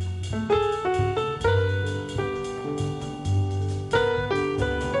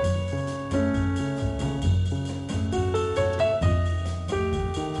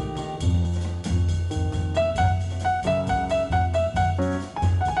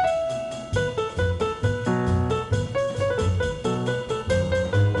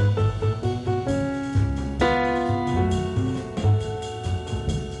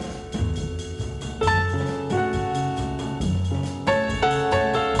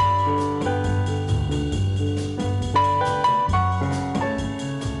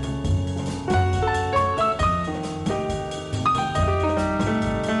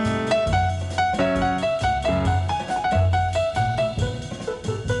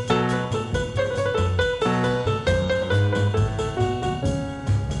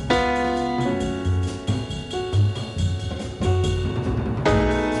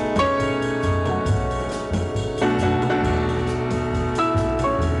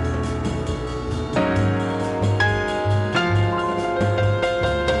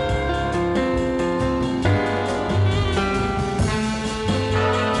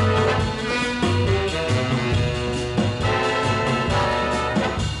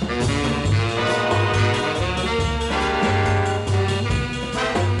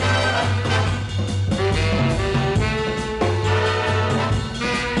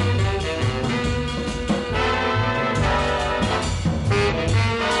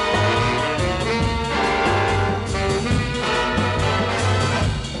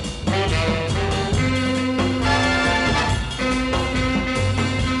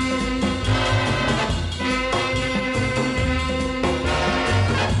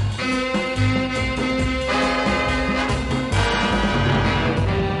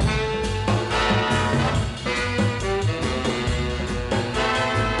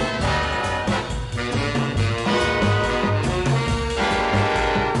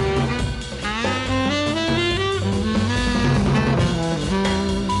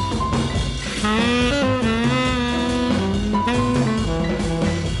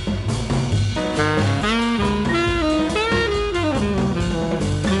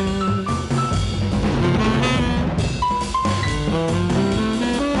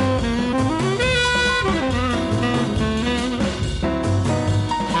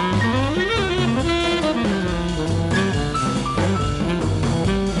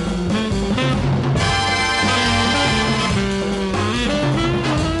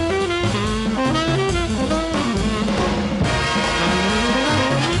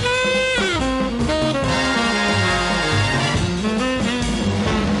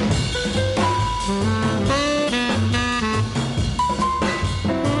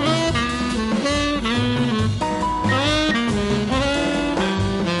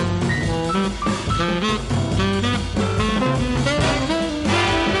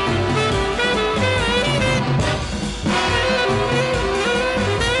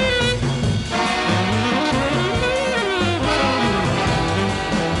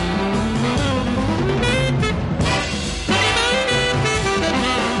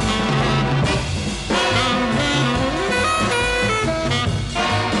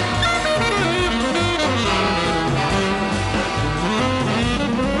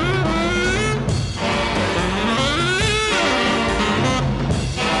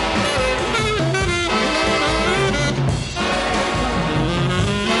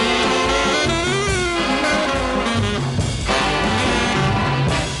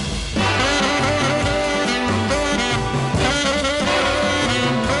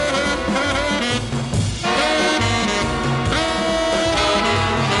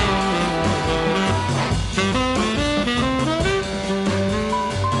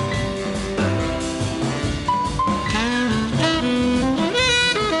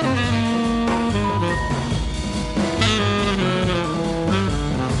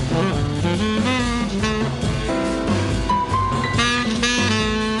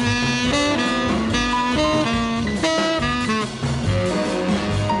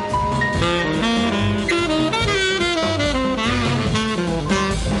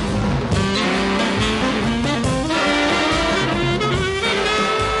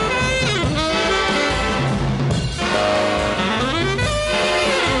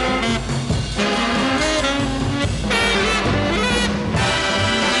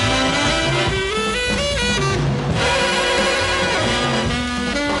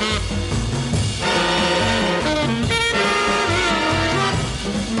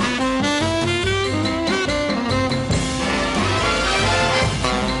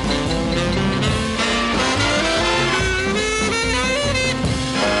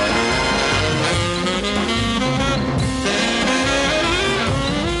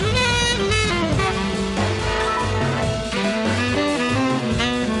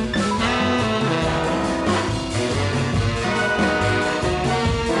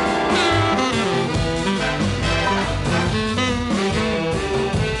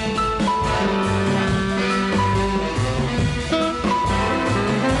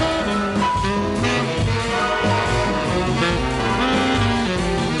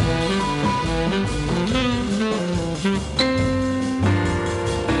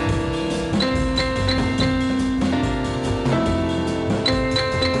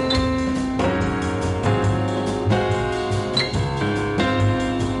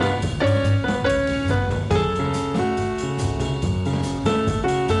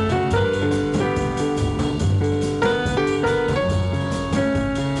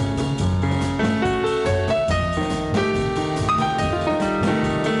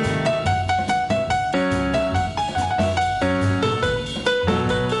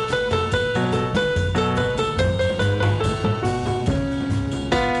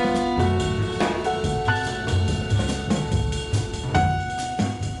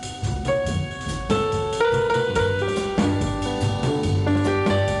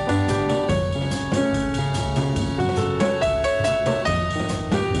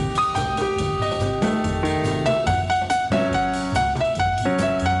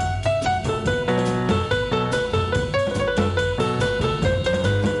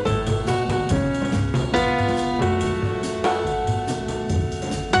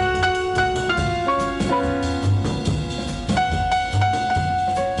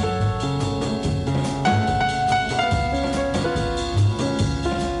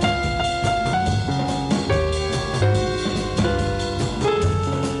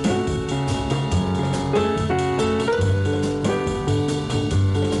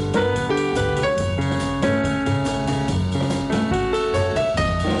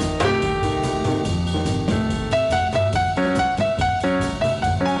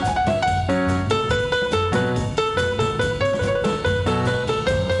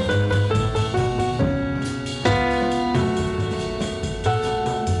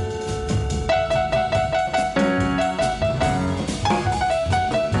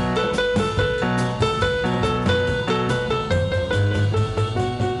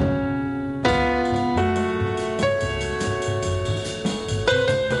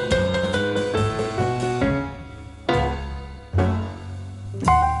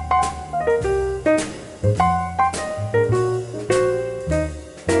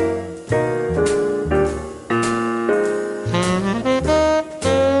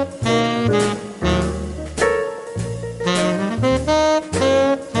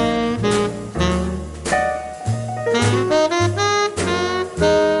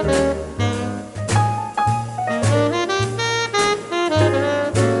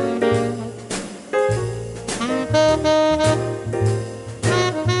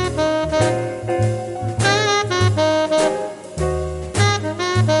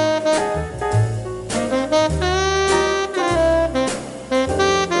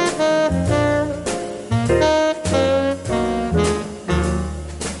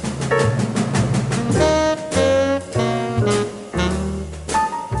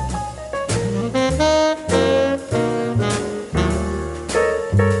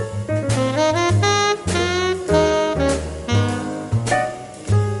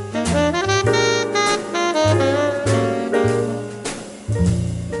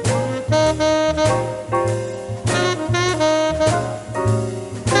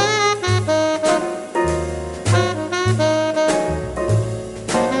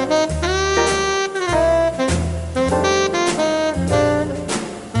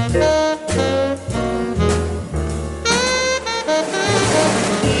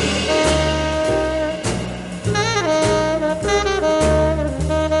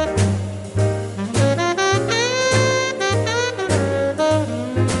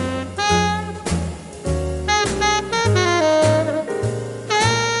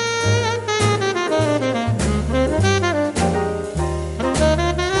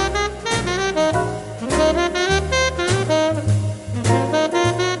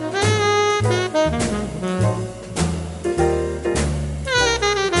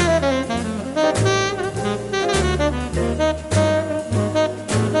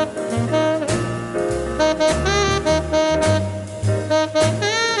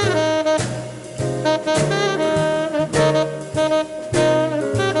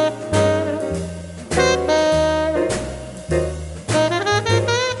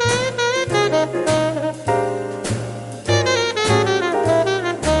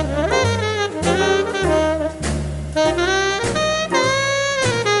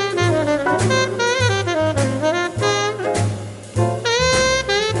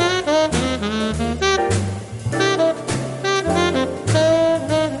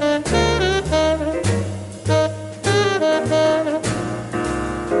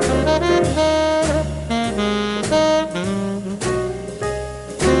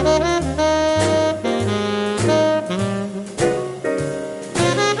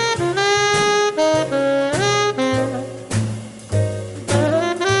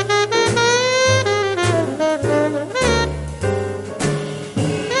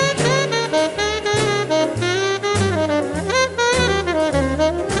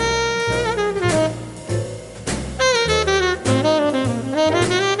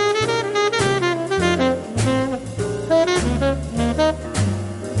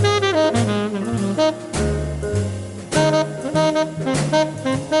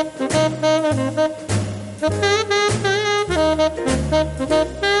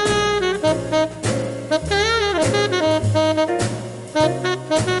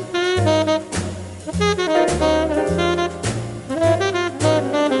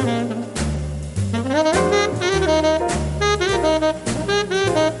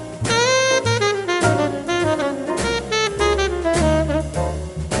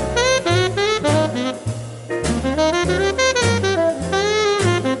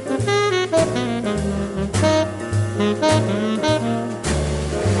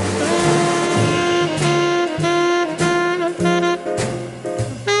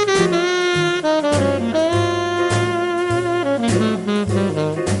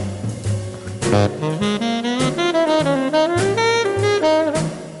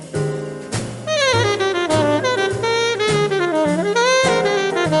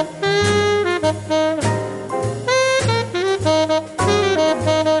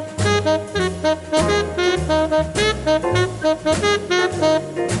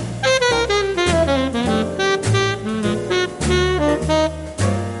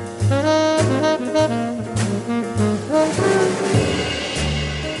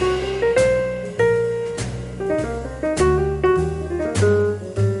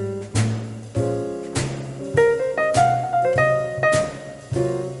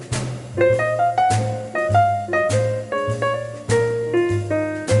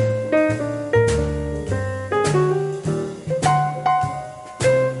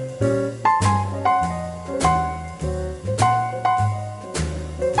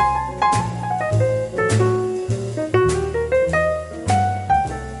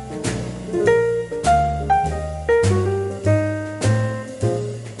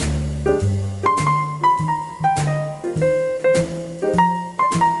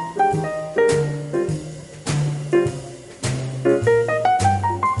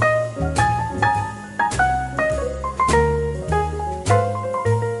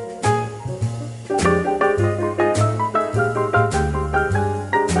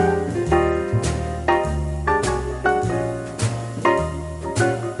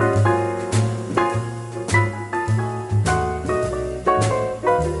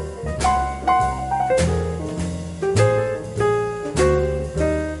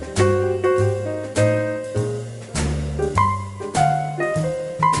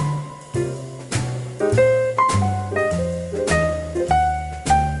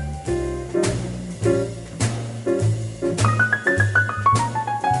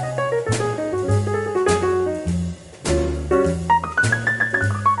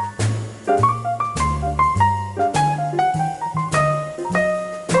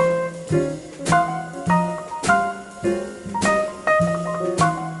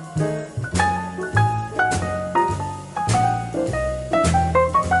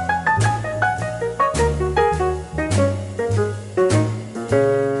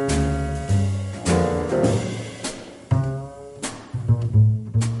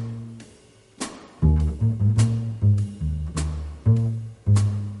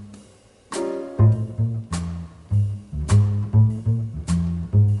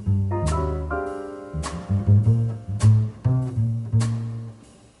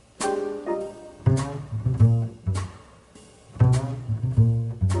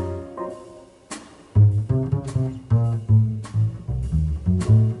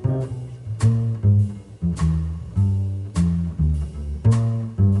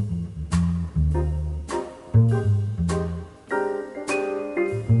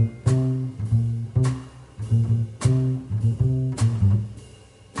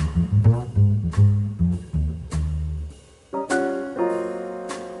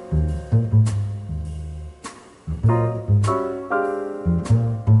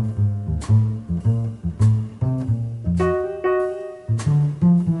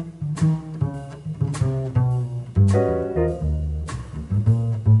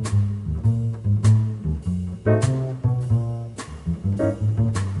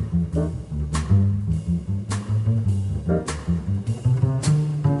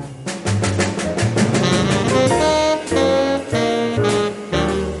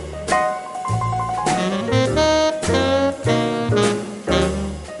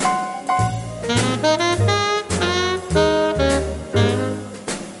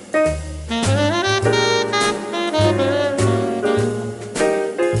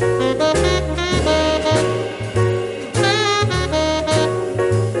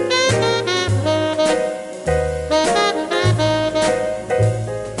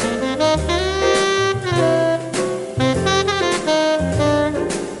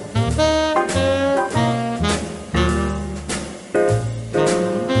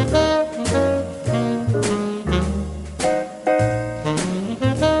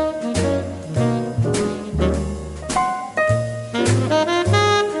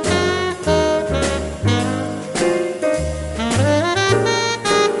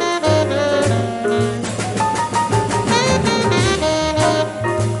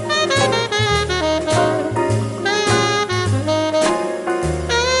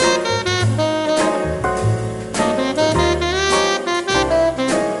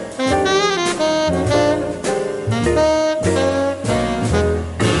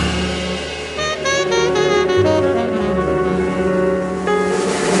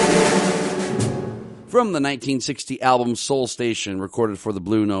 from the 1960 album Soul Station, recorded for the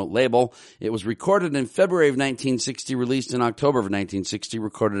Blue Note label. It was recorded in February of 1960, released in October of 1960,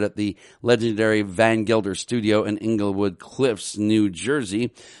 recorded at the legendary Van Gelder Studio in Inglewood Cliffs, New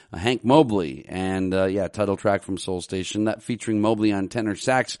Jersey. Hank Mobley, and title track from Soul Station, that featuring Mobley on tenor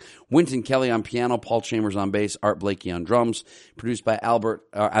sax, Wynton Kelly on piano, Paul Chambers on bass, Art Blakey on drums, produced by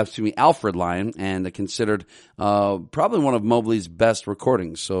Alfred Lion, and considered probably one of Mobley's best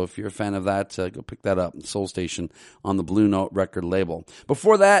recordings. So if you're a fan of that, go pick that up. Soul Station on the Blue Note record label.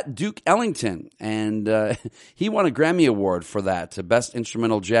 Before that, Duke Ellington, and he won a Grammy Award for that. Best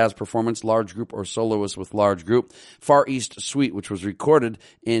Instrumental Jazz Performance, Large Group or Soloist with Large Group, Far East Suite, which was recorded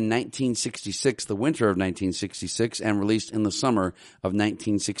in 1966, the winter of 1966, and released in the summer of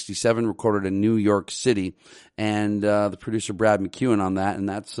 1967, recorded in New York City. And the producer Brad McEwen on that, and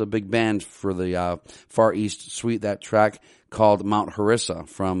that's a big band for the Far East Suite, that track called Mount Harissa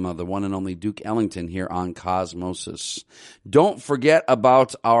from the one and only Duke Ellington here on Cosmosis. Don't forget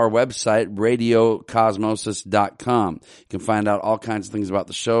about our website, radiocosmosis.com. You can find out all kinds of things about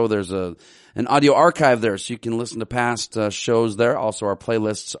the show. There's an audio archive there, so you can listen to past shows there. Also, our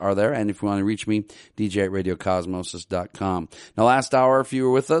playlists are there. And if you want to reach me, DJ at radiocosmosis.com. Now, last hour, if you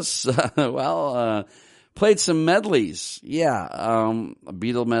were with us, played some medleys. A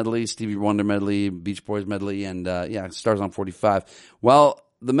Beatle medley, Stevie Wonder medley, Beach Boys medley, and Stars on 45. Well,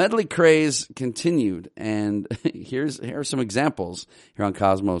 the medley craze continued, and here are some examples here on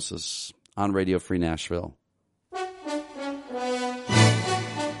Cosmosis on Radio Free Nashville.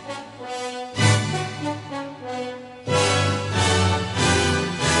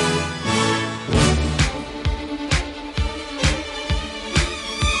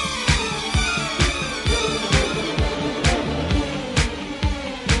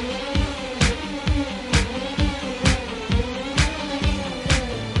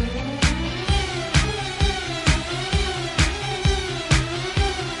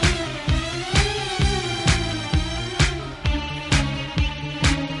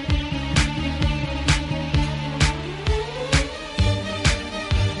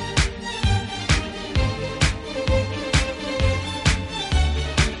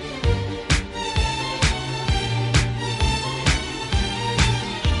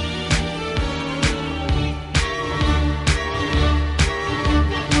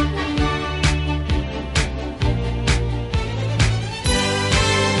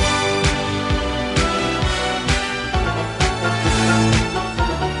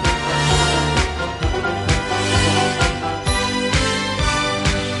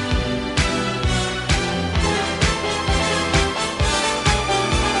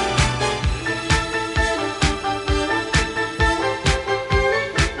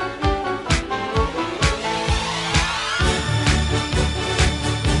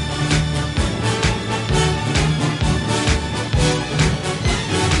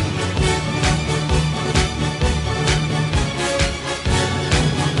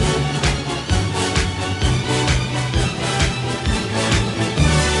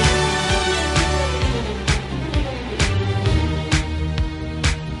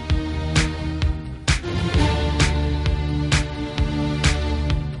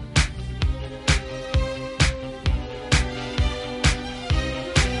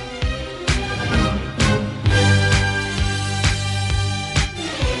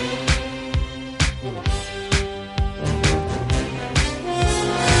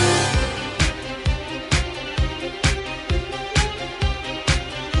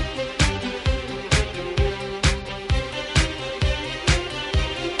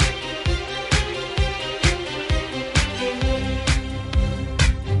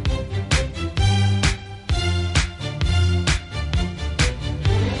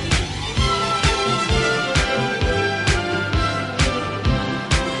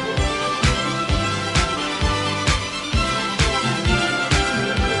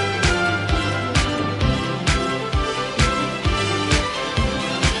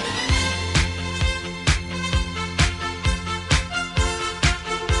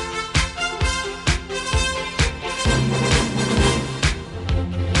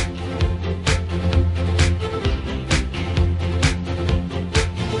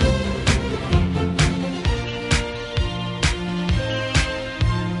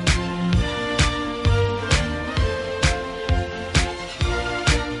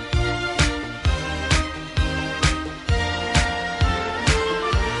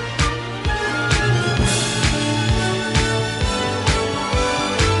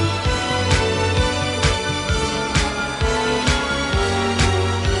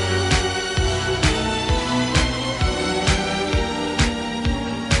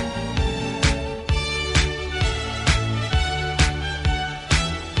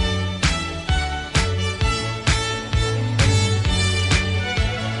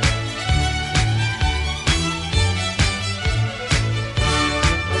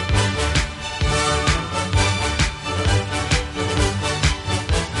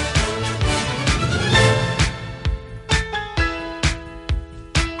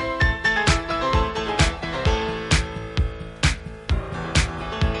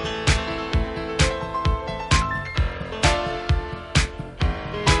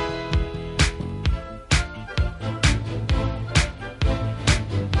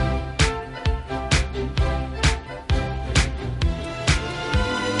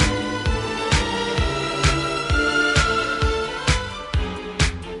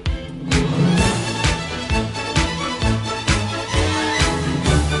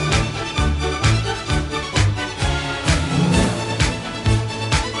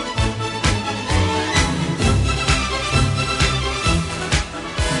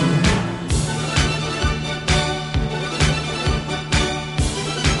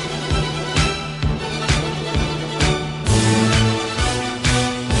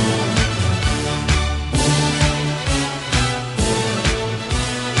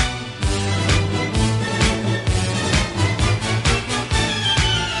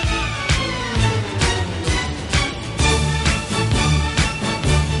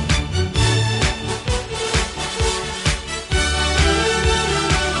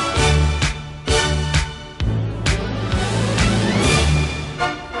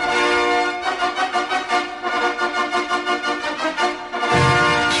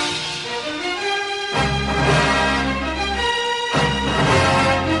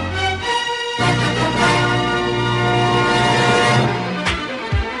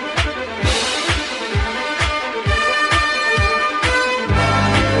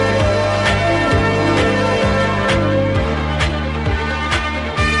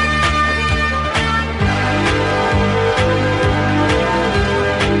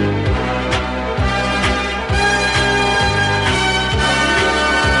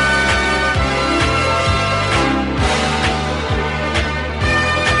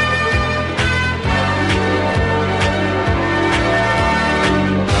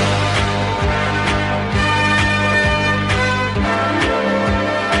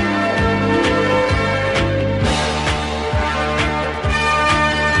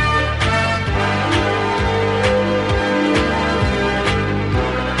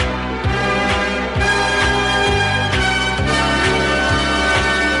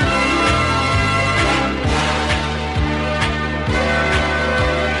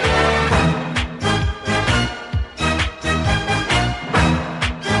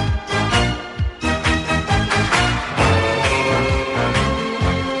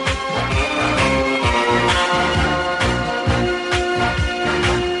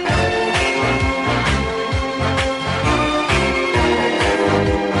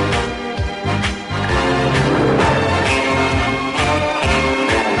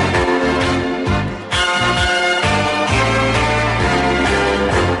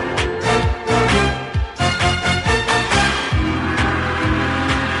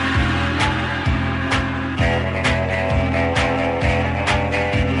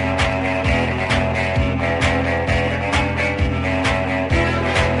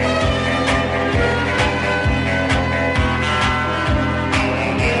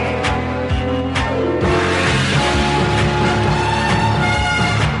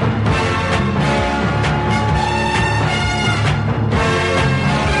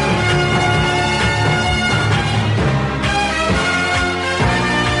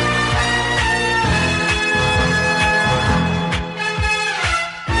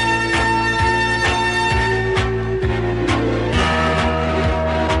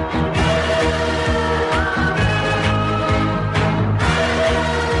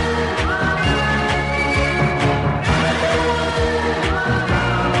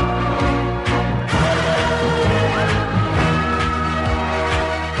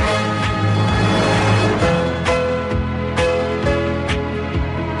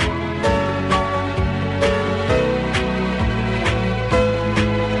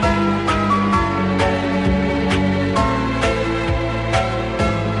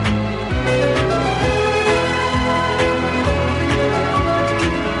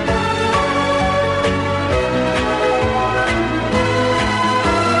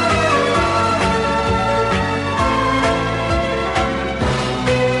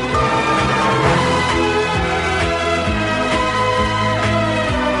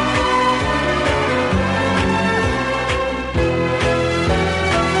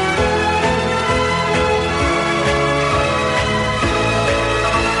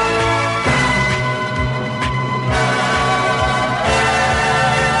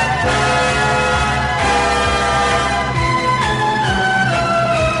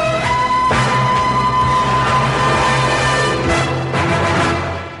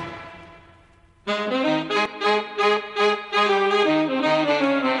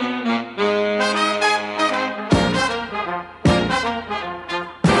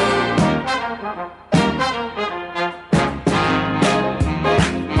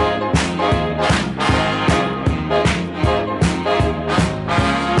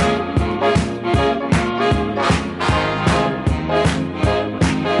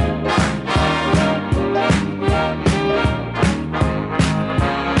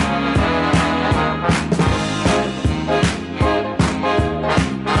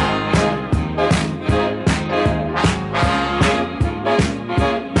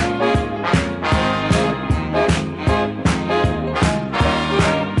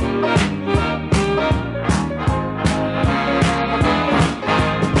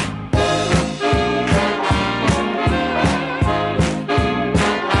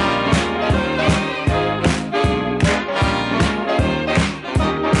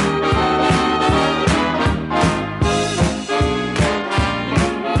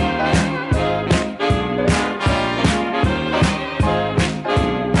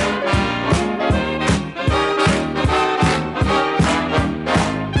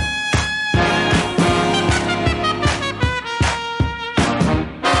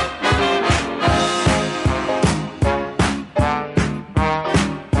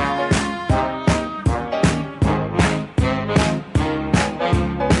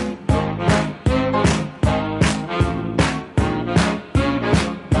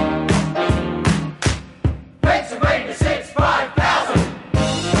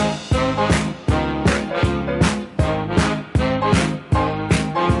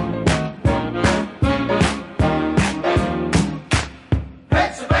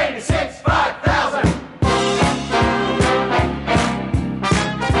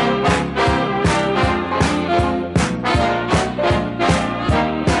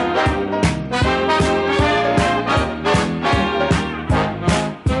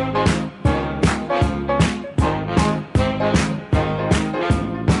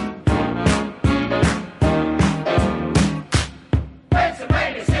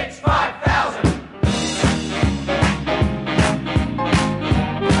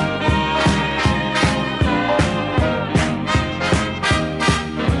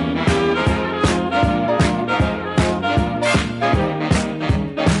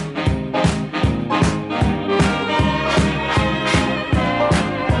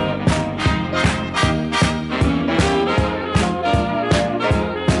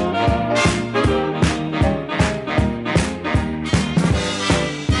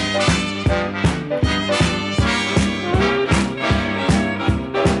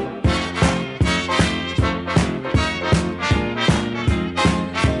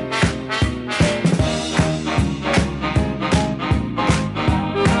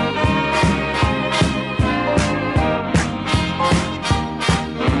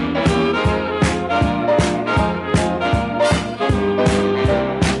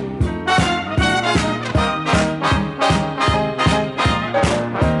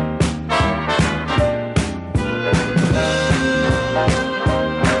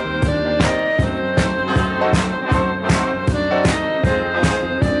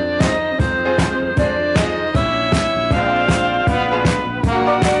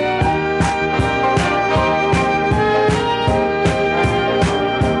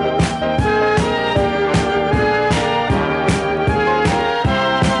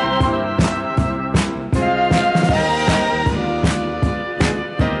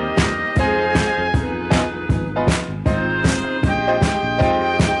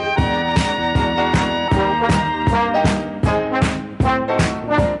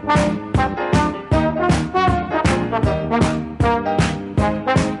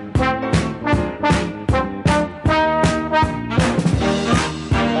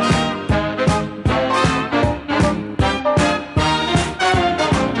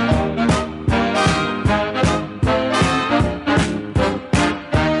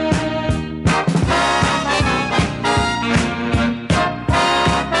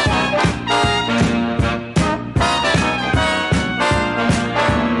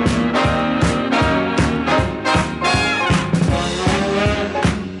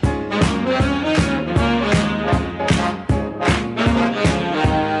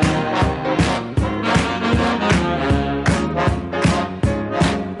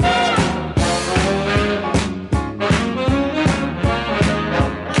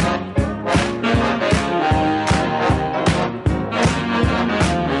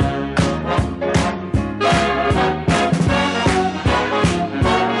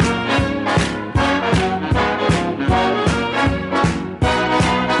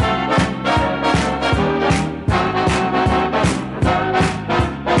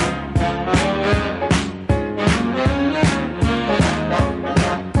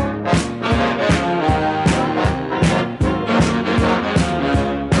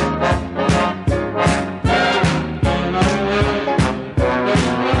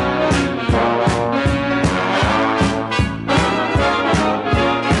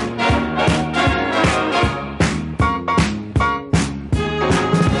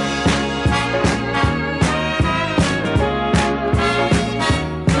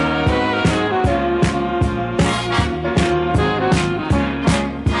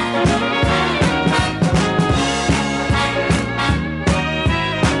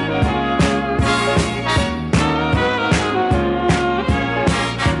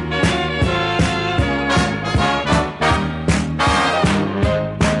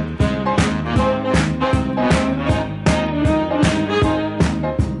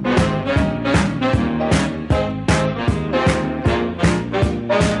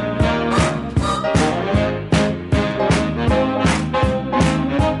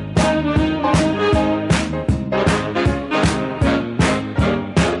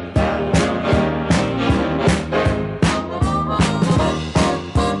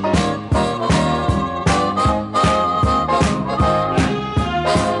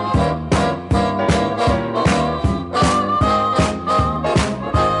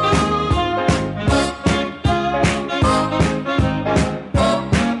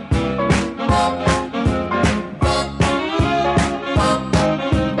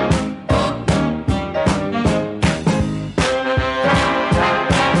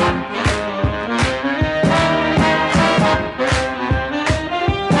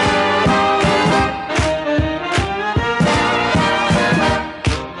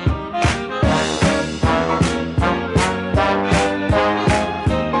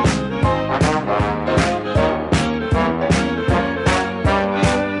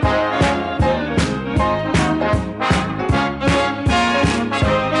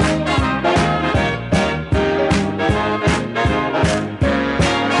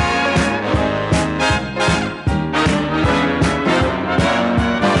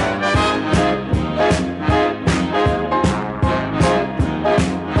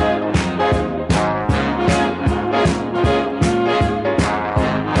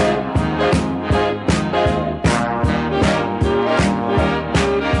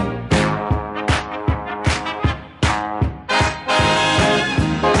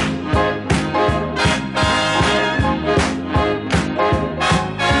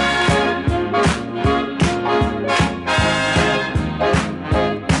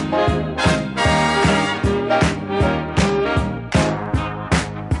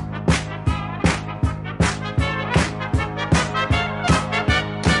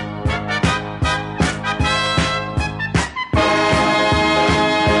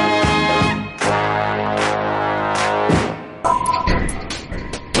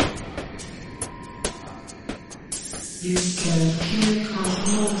 You can hear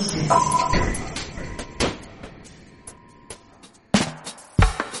Cosmosis.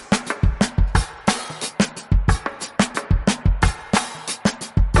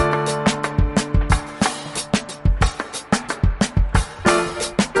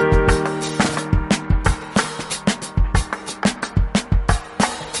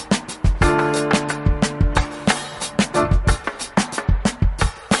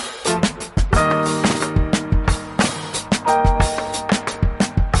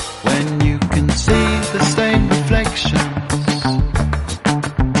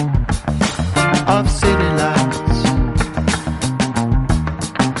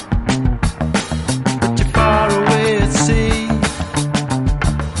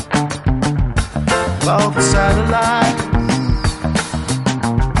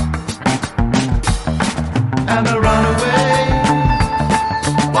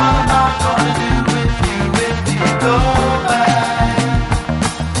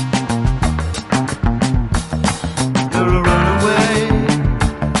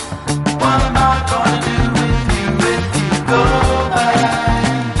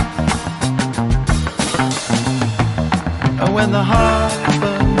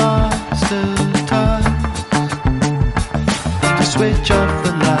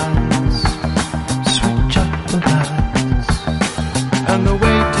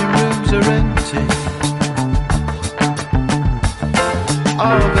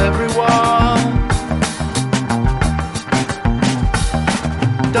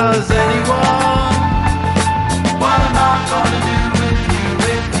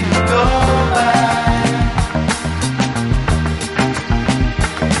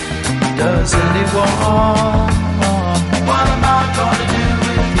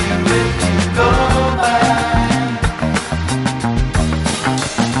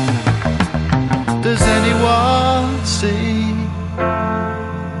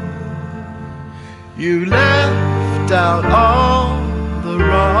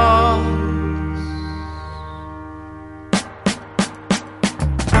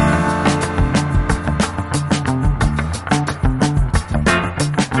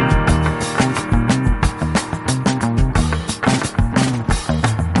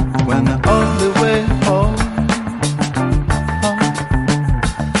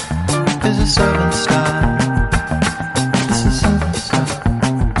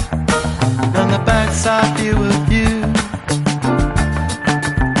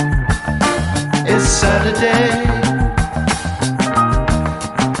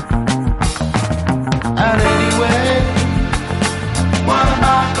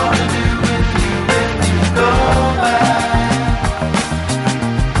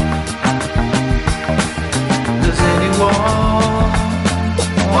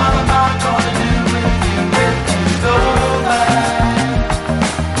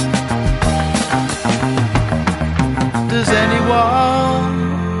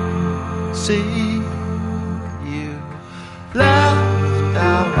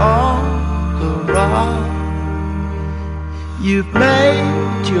 You've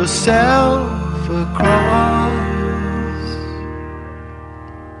made yourself a cross.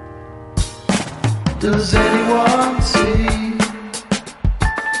 Does anyone see?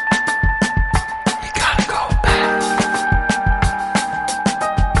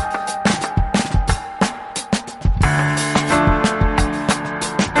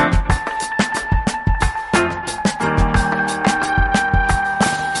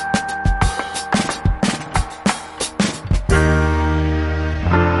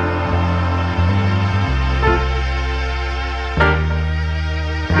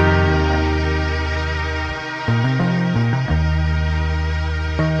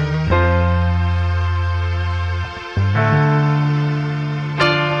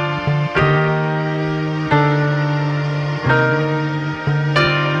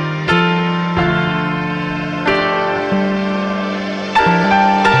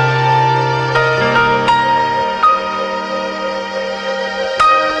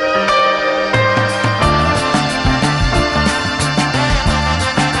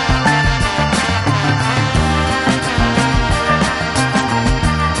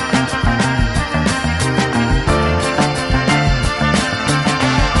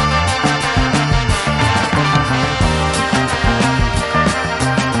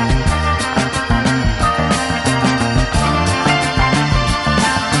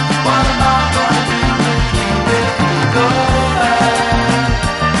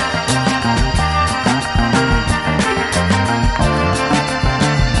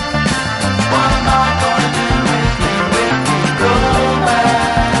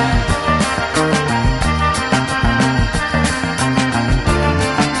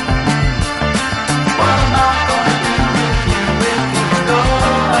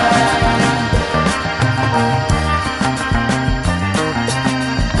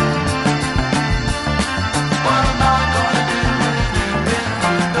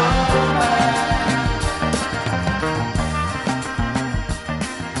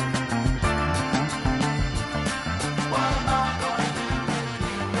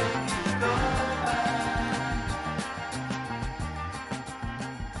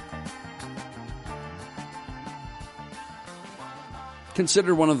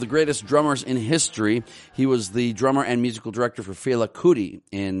 Considered one of the greatest drummers in history. He was the drummer and musical director for Fela Kuti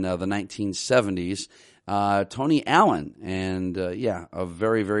in the 1970s. Tony Allen, and a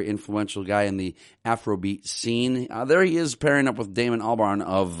very, very influential guy in the Afrobeat scene. There he is pairing up with Damon Albarn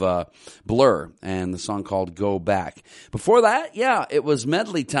of Blur and the song called Go Back. Before that, it was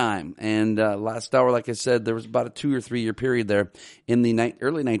medley time. And last hour, like I said, there was about a 2 or 3 year period there in the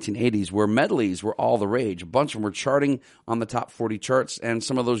early 1980s where medleys were all the rage. A bunch of them were charting on the top 40 charts, and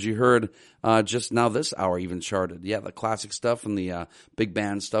some of those you heard just now this hour even charted. Yeah, the classic stuff and the big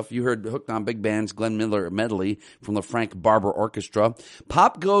band stuff. You heard Hooked on Big Band's Glenn Miller medley from the Frank Barber Orchestra.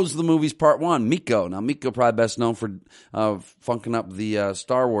 Pop Goes the Movies Part 1, Miko. Now, Miko probably best known for funking up the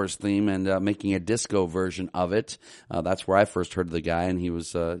Star Wars theme and making a disco version of it. That's where I first heard of the guy, and he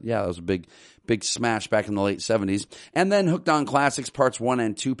was, that was a big smash back in the late 70s. And then Hooked on Classics Parts 1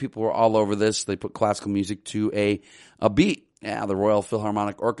 and 2. People were all over this. They put classical music to a beat. Yeah, the Royal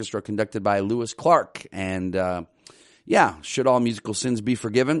Philharmonic Orchestra conducted by Lewis Clark. And, should all musical sins be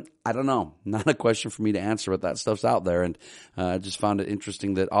forgiven? I don't know. Not a question for me to answer, but that stuff's out there. And I just found it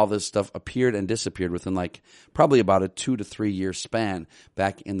interesting that all this stuff appeared and disappeared within probably about a 2 to 3 year span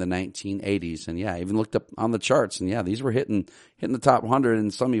back in the 1980s. And I even looked up on the charts, and these were hitting the top 100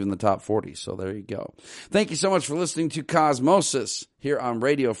 and some even the top 40. So there you go. Thank you so much for listening to Cosmosis here on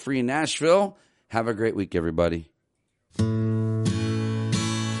Radio Free Nashville. Have a great week, everybody.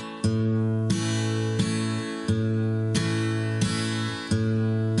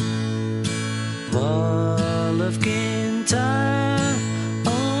 Wall of Kintyre,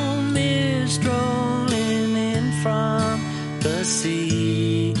 oh, mist rolling in from the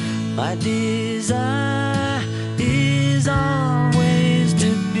sea. My desire is always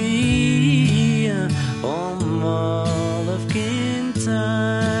to be on Wall of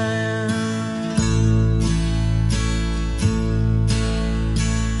Kintyre.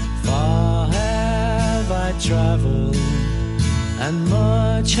 Far have I traveled, and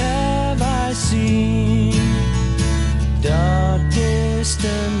much have I seen. Dark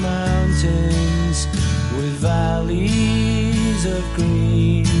distant mountains with valleys of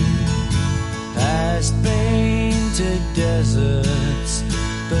green, past painted deserts,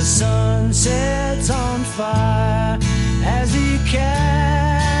 the sun sets on fire as he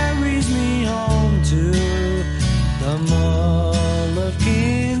carries me home to the Mull of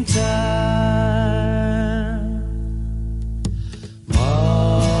Kintyre.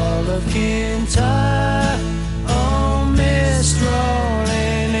 Mull of Kintyre, oh, mist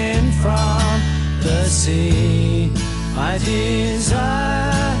rolling in from the sea. My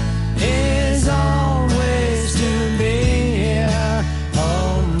desire is always to be here,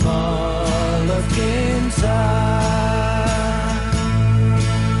 oh, Mull of Kintyre.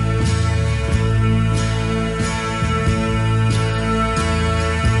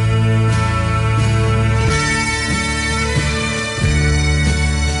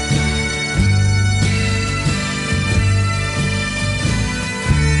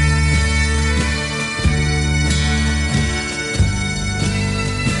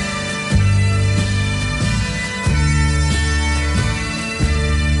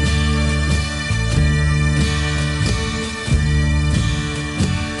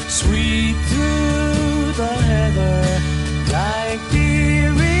 Sweep through the heather like deer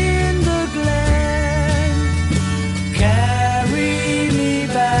in the glen. Carry me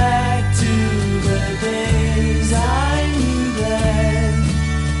back to the days I knew then.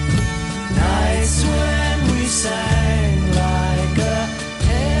 Nights when we sang like a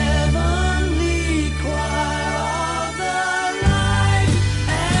heavenly choir of the light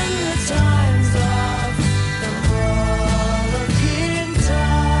and the times of the Mull of Kintyre.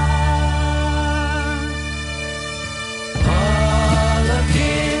 Mull of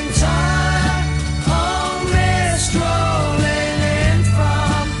Kintyre, oh, mist rolling in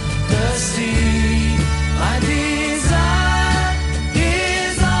from the sea. My desire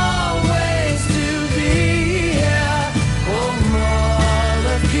is always to be here, oh, Mull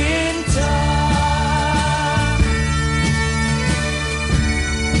of Kintyre.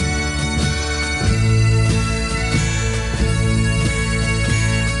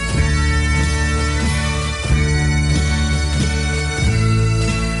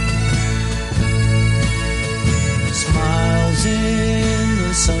 Smiles in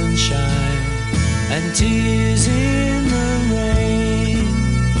the sunshine and tears in the rain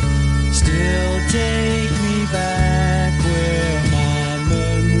still take me back where my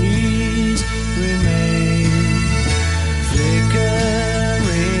memories remain.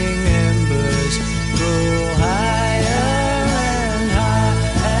 Flickering embers grow higher and high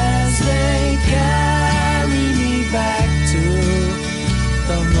as they carry me back to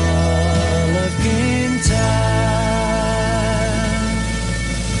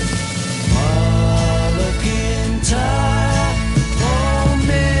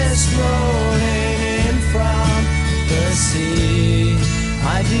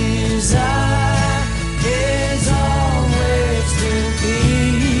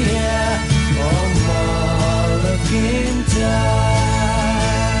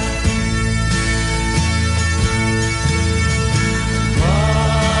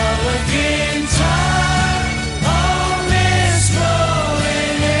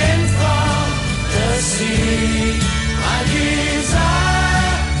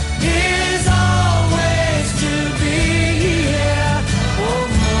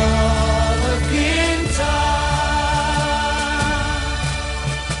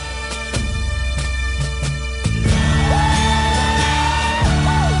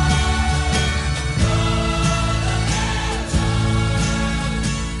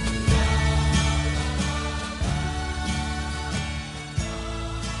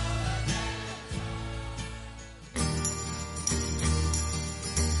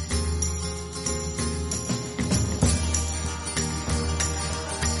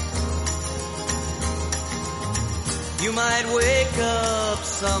You might wake up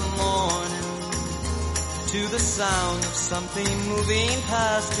some morning to the sound of something moving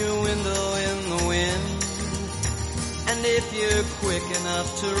past your window in the wind. And if you're quick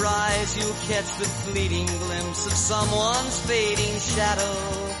enough to rise, you'll catch the fleeting glimpse of someone's fading shadow.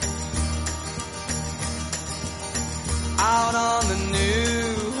 Out on the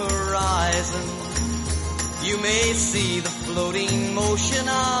new horizon, you may see the floating motion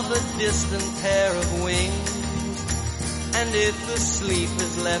of a distant pair of wings. And if the sleep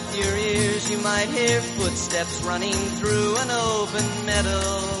has left your ears, you might hear footsteps running through an open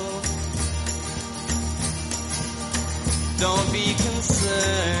meadow. Don't be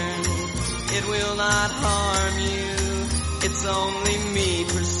concerned, it will not harm you. It's only me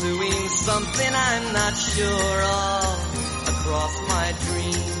pursuing something I'm not sure of across my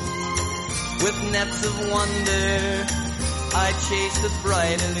dream. With nets of wonder, I chase the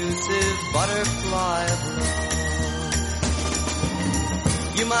bright, elusive butterfly of love.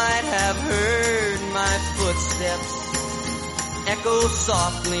 You might have heard my footsteps echo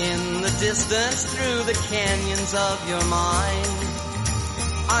softly in the distance through the canyons of your mind.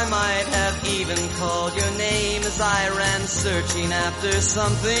 I might have even called your name as I ran searching after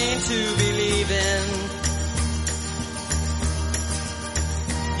something to believe in.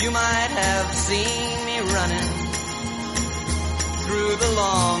 You might have seen me running through the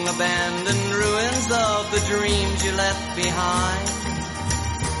long abandoned ruins of the dreams you left behind.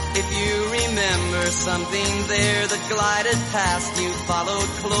 If you remember something there that glided past you, followed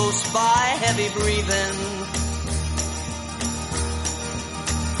close by, heavy breathing,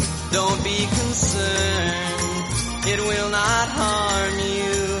 don't be concerned, it will not harm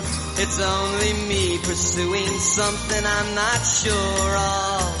you. It's only me pursuing something I'm not sure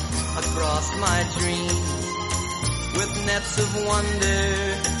of across my dreams. With nets of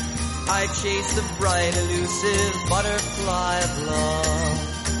wonder, I chase the bright, elusive butterfly of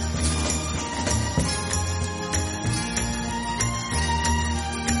love.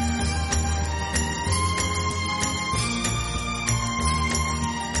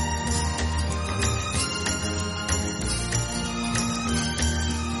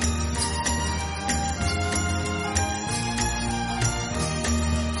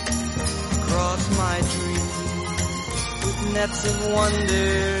 My dreams with nets of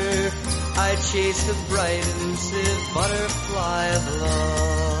wonder, I chase the bright, elusive butterfly of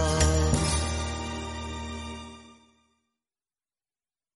love.